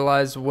 you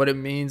realize what it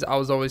means. I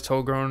was always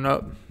told growing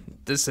up,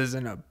 this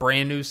isn't a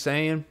brand new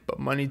saying, but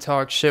money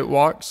talks, shit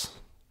walks.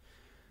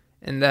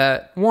 And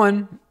that,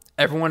 one,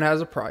 everyone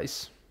has a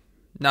price.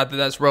 Not that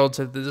that's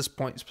relative to this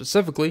point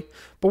specifically,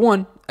 but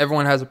one,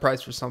 everyone has a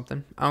price for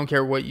something. I don't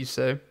care what you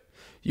say.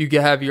 You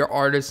can have your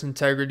artist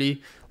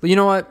integrity. But you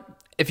know what?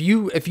 If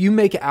you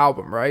make an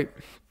album, right,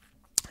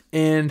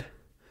 and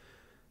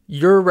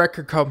your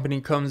record company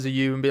comes to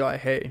you and be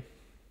like, hey,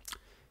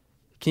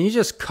 can you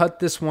just cut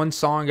this one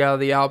song out of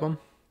the album?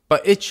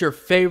 But it's your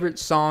favorite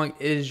song,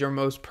 it is your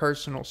most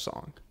personal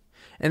song.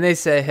 And they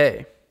say,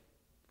 hey,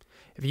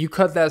 if you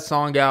cut that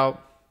song out,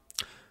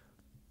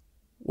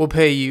 we'll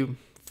pay you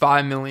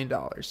 $5 million.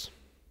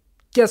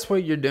 Guess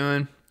what you're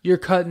doing? You're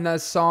cutting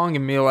that song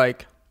and be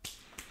like,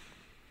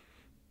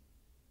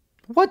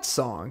 what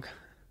song?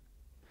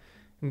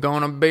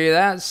 Gonna be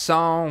that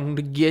song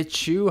to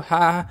get you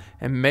high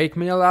and make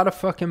me a lot of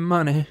fucking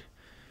money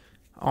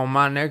on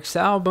my next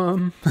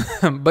album.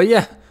 But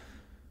yeah,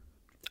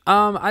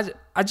 I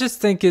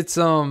just think it's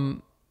I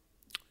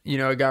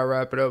gotta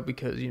wrap it up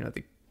because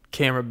the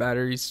camera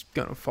battery's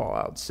gonna fall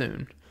out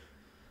soon.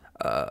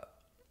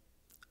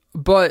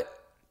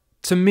 But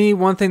to me,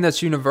 one thing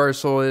that's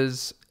universal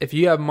is if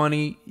you have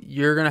money,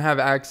 you're gonna have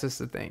access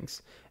to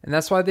things, and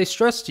that's why they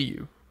stress to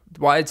you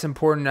why it's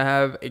important to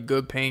have a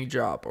good paying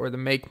job or to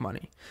make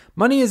money.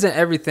 Money isn't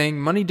everything.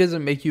 Money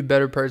doesn't make you a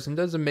better person,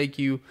 doesn't make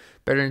you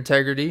better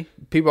integrity.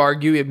 People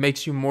argue it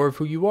makes you more of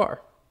who you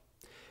are.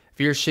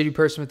 If you're a shitty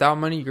person without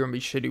money, you're going to be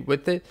shitty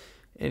with it.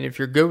 And if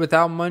you're good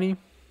without money,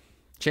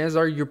 chances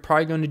are you're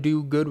probably going to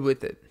do good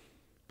with it.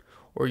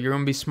 Or you're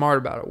going to be smart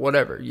about it,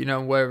 whatever.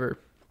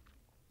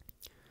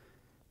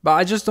 But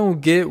I just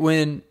don't get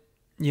when,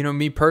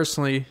 me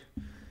personally,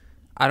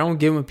 I don't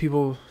get when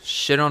people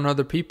shit on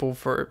other people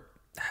for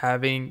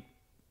having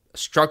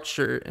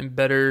structure and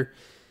better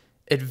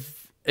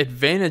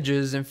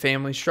advantages in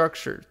family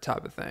structure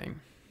type of thing.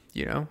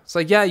 It's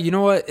like, yeah, you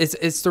know what?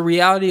 It's the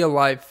reality of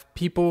life.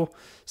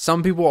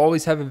 Some people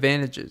always have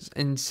advantages,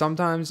 and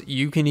sometimes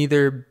you can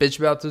either bitch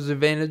about those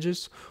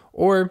advantages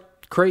or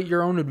create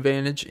your own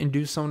advantage and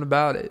do something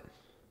about it.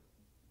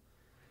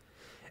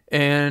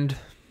 And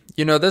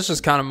that's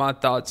just kind of my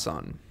thoughts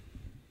on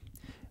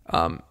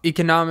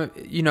economic.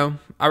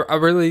 I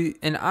really,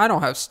 and I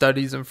don't have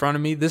studies in front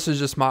of me. This is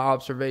just my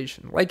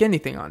observation. Like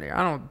anything on here,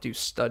 I don't do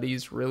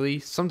studies really.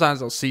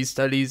 Sometimes I'll see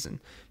studies and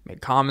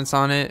make comments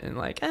on it and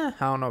like, I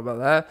don't know about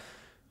that.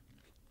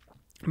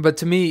 But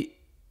to me,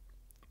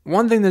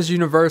 one thing that's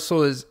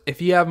universal is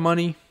if you have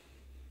money,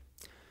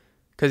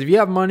 because if you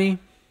have money,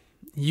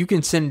 you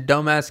can send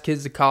dumbass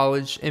kids to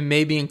college, and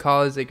maybe in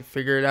college they can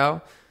figure it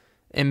out,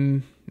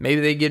 and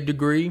maybe they get a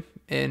degree,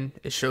 and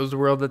it shows the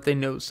world that they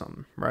know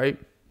something, right?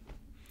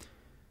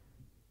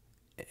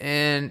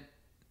 And,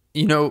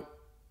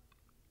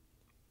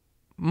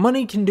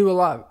 money can do a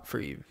lot for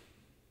you.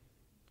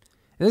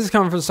 And this is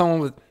coming from someone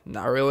with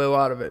not really a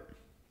lot of it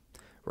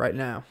right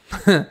now,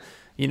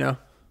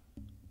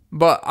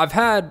 But I've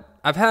had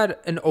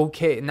an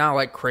okay, not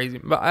like crazy,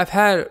 but I've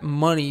had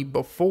money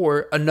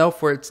before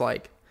enough where it's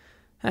like,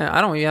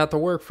 I don't even have to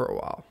work for a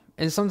while.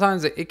 And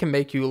sometimes it can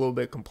make you a little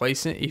bit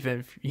complacent, even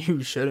if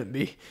you shouldn't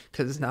be,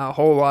 because it's not a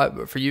whole lot.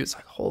 But for you, it's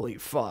like, holy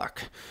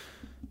fuck.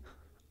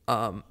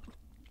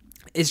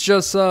 It's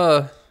just,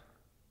 when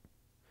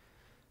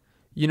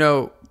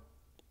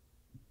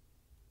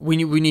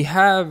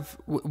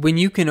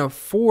you can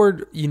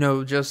afford,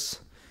 just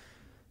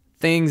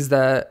things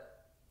that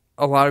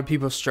a lot of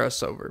people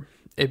stress over,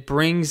 it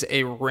brings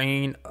a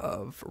rain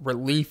of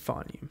relief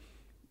on you.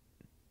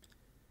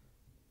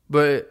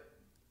 But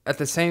at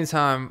the same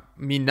time,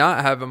 me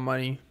not having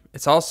money,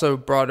 it's also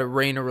brought a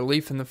rain of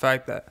relief in the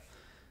fact that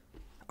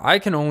I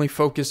can only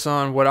focus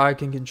on what I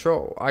can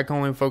control. I can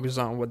only focus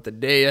on what the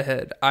day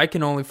ahead. I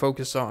can only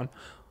focus on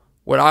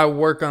what I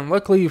work on.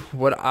 Luckily,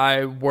 what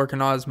I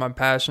working on as my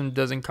passion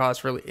doesn't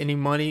cost really any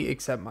money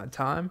except my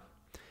time.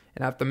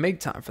 And I have to make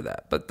time for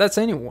that. But that's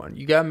anyone.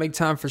 You got to make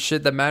time for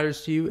shit that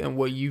matters to you and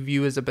what you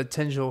view as a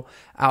potential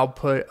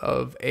output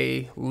of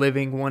a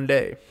living one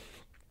day.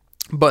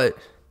 But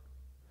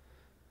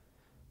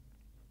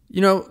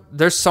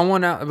there's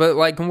someone out, but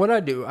like in what I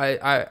do,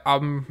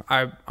 I'm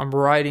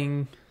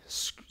writing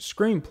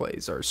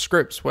screenplays or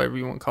scripts, whatever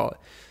you want to call it.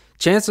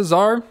 Chances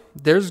are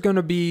there's going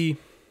to be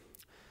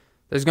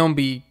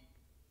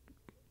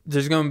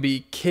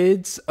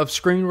kids of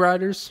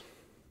screenwriters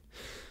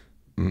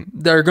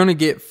that are going to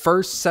get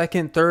first,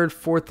 second, third,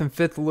 fourth, and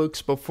fifth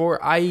looks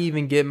before I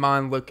even get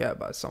mine looked at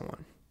by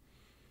someone.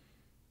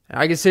 And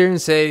I can sit here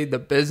and say the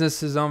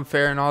business is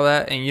unfair and all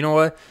that, and you know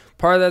what?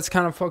 part of that's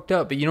kind of fucked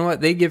up. But you know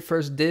what? They get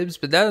first dibs,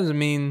 but that doesn't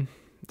mean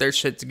their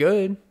shit's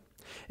good.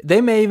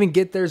 They may even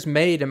get theirs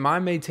made, and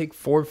mine may take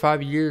 4 or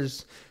 5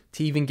 years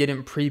to even get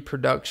in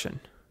pre-production.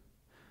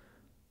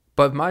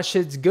 But if my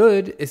shit's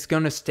good, it's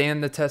going to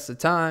stand the test of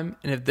time.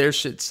 And if their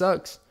shit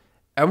sucks,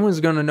 everyone's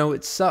going to know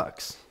it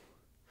sucks.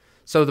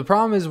 So the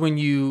problem is when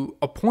you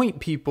appoint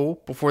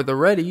people before they're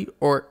ready,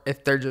 or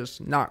if they're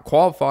just not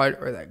qualified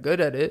or that good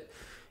at it,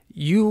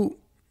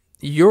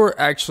 you're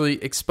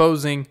actually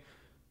exposing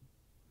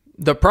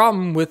the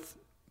problem with,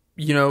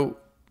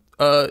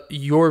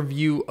 your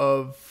view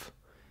of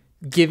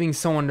giving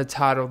someone the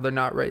title they're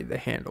not ready to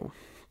handle.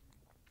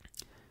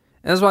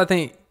 And that's why I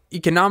think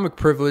economic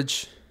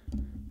privilege,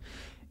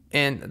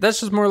 and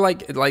that's just more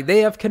like they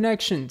have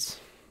connections.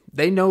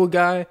 They know a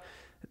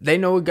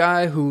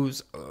guy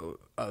who's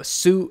a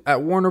suit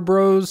at Warner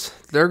Bros.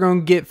 They're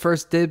going to get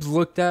first dibs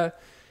looked at.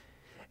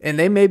 And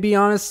they may be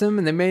honest to them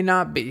and they may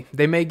not be.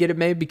 They may get it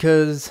made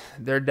because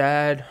their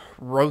dad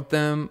wrote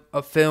them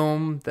a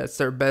film that's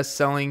their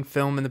best-selling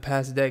film in the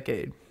past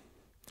decade.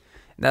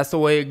 And that's the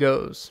way it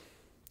goes.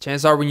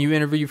 Chances are when you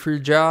interview for your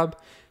job,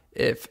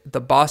 if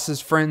the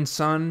boss's friend's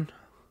son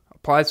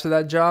applies for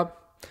that job,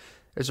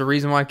 there's a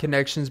reason why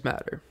connections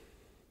matter.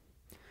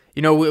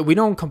 We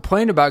don't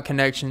complain about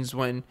connections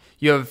when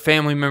you have a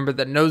family member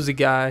that knows a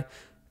guy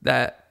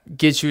that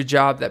gets you a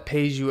job that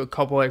pays you a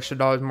couple extra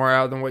dollars more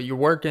out than what you're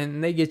working,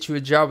 and they get you a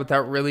job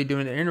without really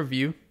doing an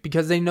interview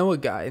because they know a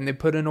guy and they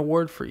put in a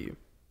word for you.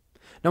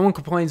 No one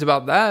complains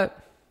about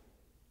that.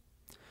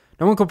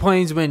 No one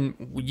complains when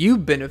you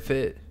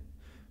benefit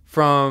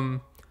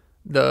from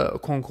the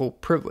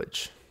quote-unquote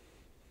privilege.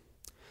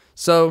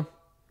 So,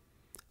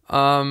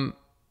 I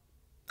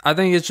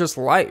think it's just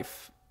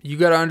life. You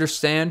got to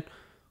understand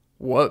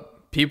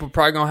what people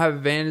probably going to have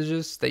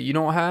advantages that you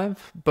don't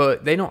have,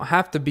 but they don't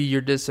have to be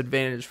your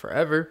disadvantage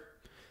forever.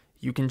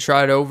 You can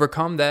try to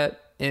overcome that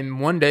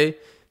and one day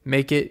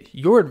make it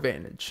your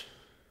advantage.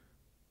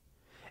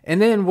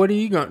 And then what are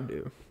you going to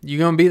do? You're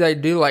going to be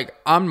that dude like,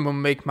 I'm going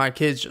to make my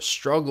kids just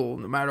struggle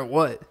no matter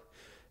what.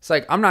 It's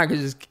like, I'm not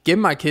going to just give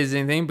my kids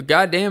anything, but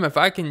goddamn, if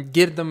I can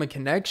give them a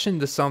connection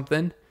to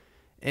something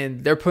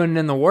and they're putting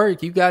in the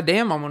work,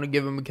 goddamn, I'm going to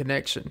give them a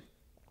connection.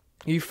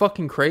 Are you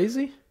fucking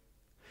crazy?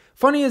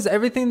 Funny is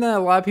everything that a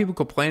lot of people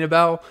complain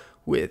about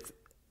with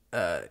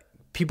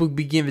people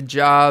be given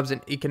jobs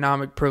and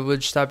economic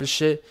privilege type of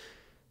shit,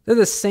 they're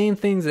the same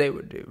things they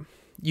would do.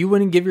 You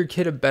wouldn't give your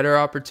kid a better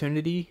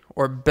opportunity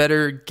or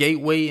better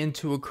gateway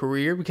into a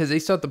career because they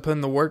still have to put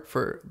in the work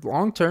for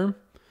long term.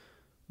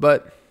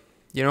 But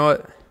you know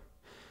what?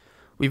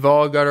 We've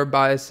all got our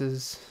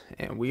biases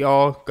and we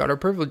all got our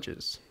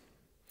privileges.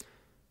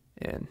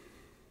 And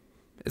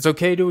it's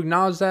okay to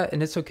acknowledge that,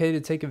 and it's okay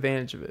to take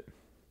advantage of it.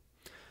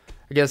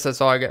 I guess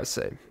that's all I got to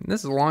say.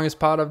 This is the longest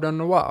pod I've done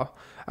in a while.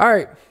 All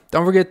right.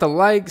 Don't forget to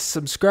like,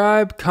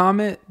 subscribe,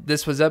 comment.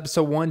 This was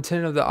episode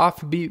 110 of the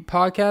Offbeat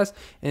podcast.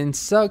 And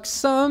suck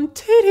some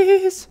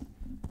titties.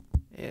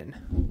 And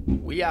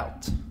we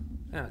out.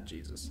 Ah,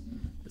 Jesus.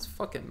 This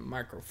fucking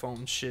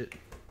microphone shit.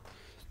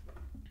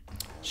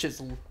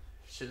 Shit's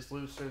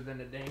looser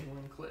than a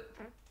dangling clip.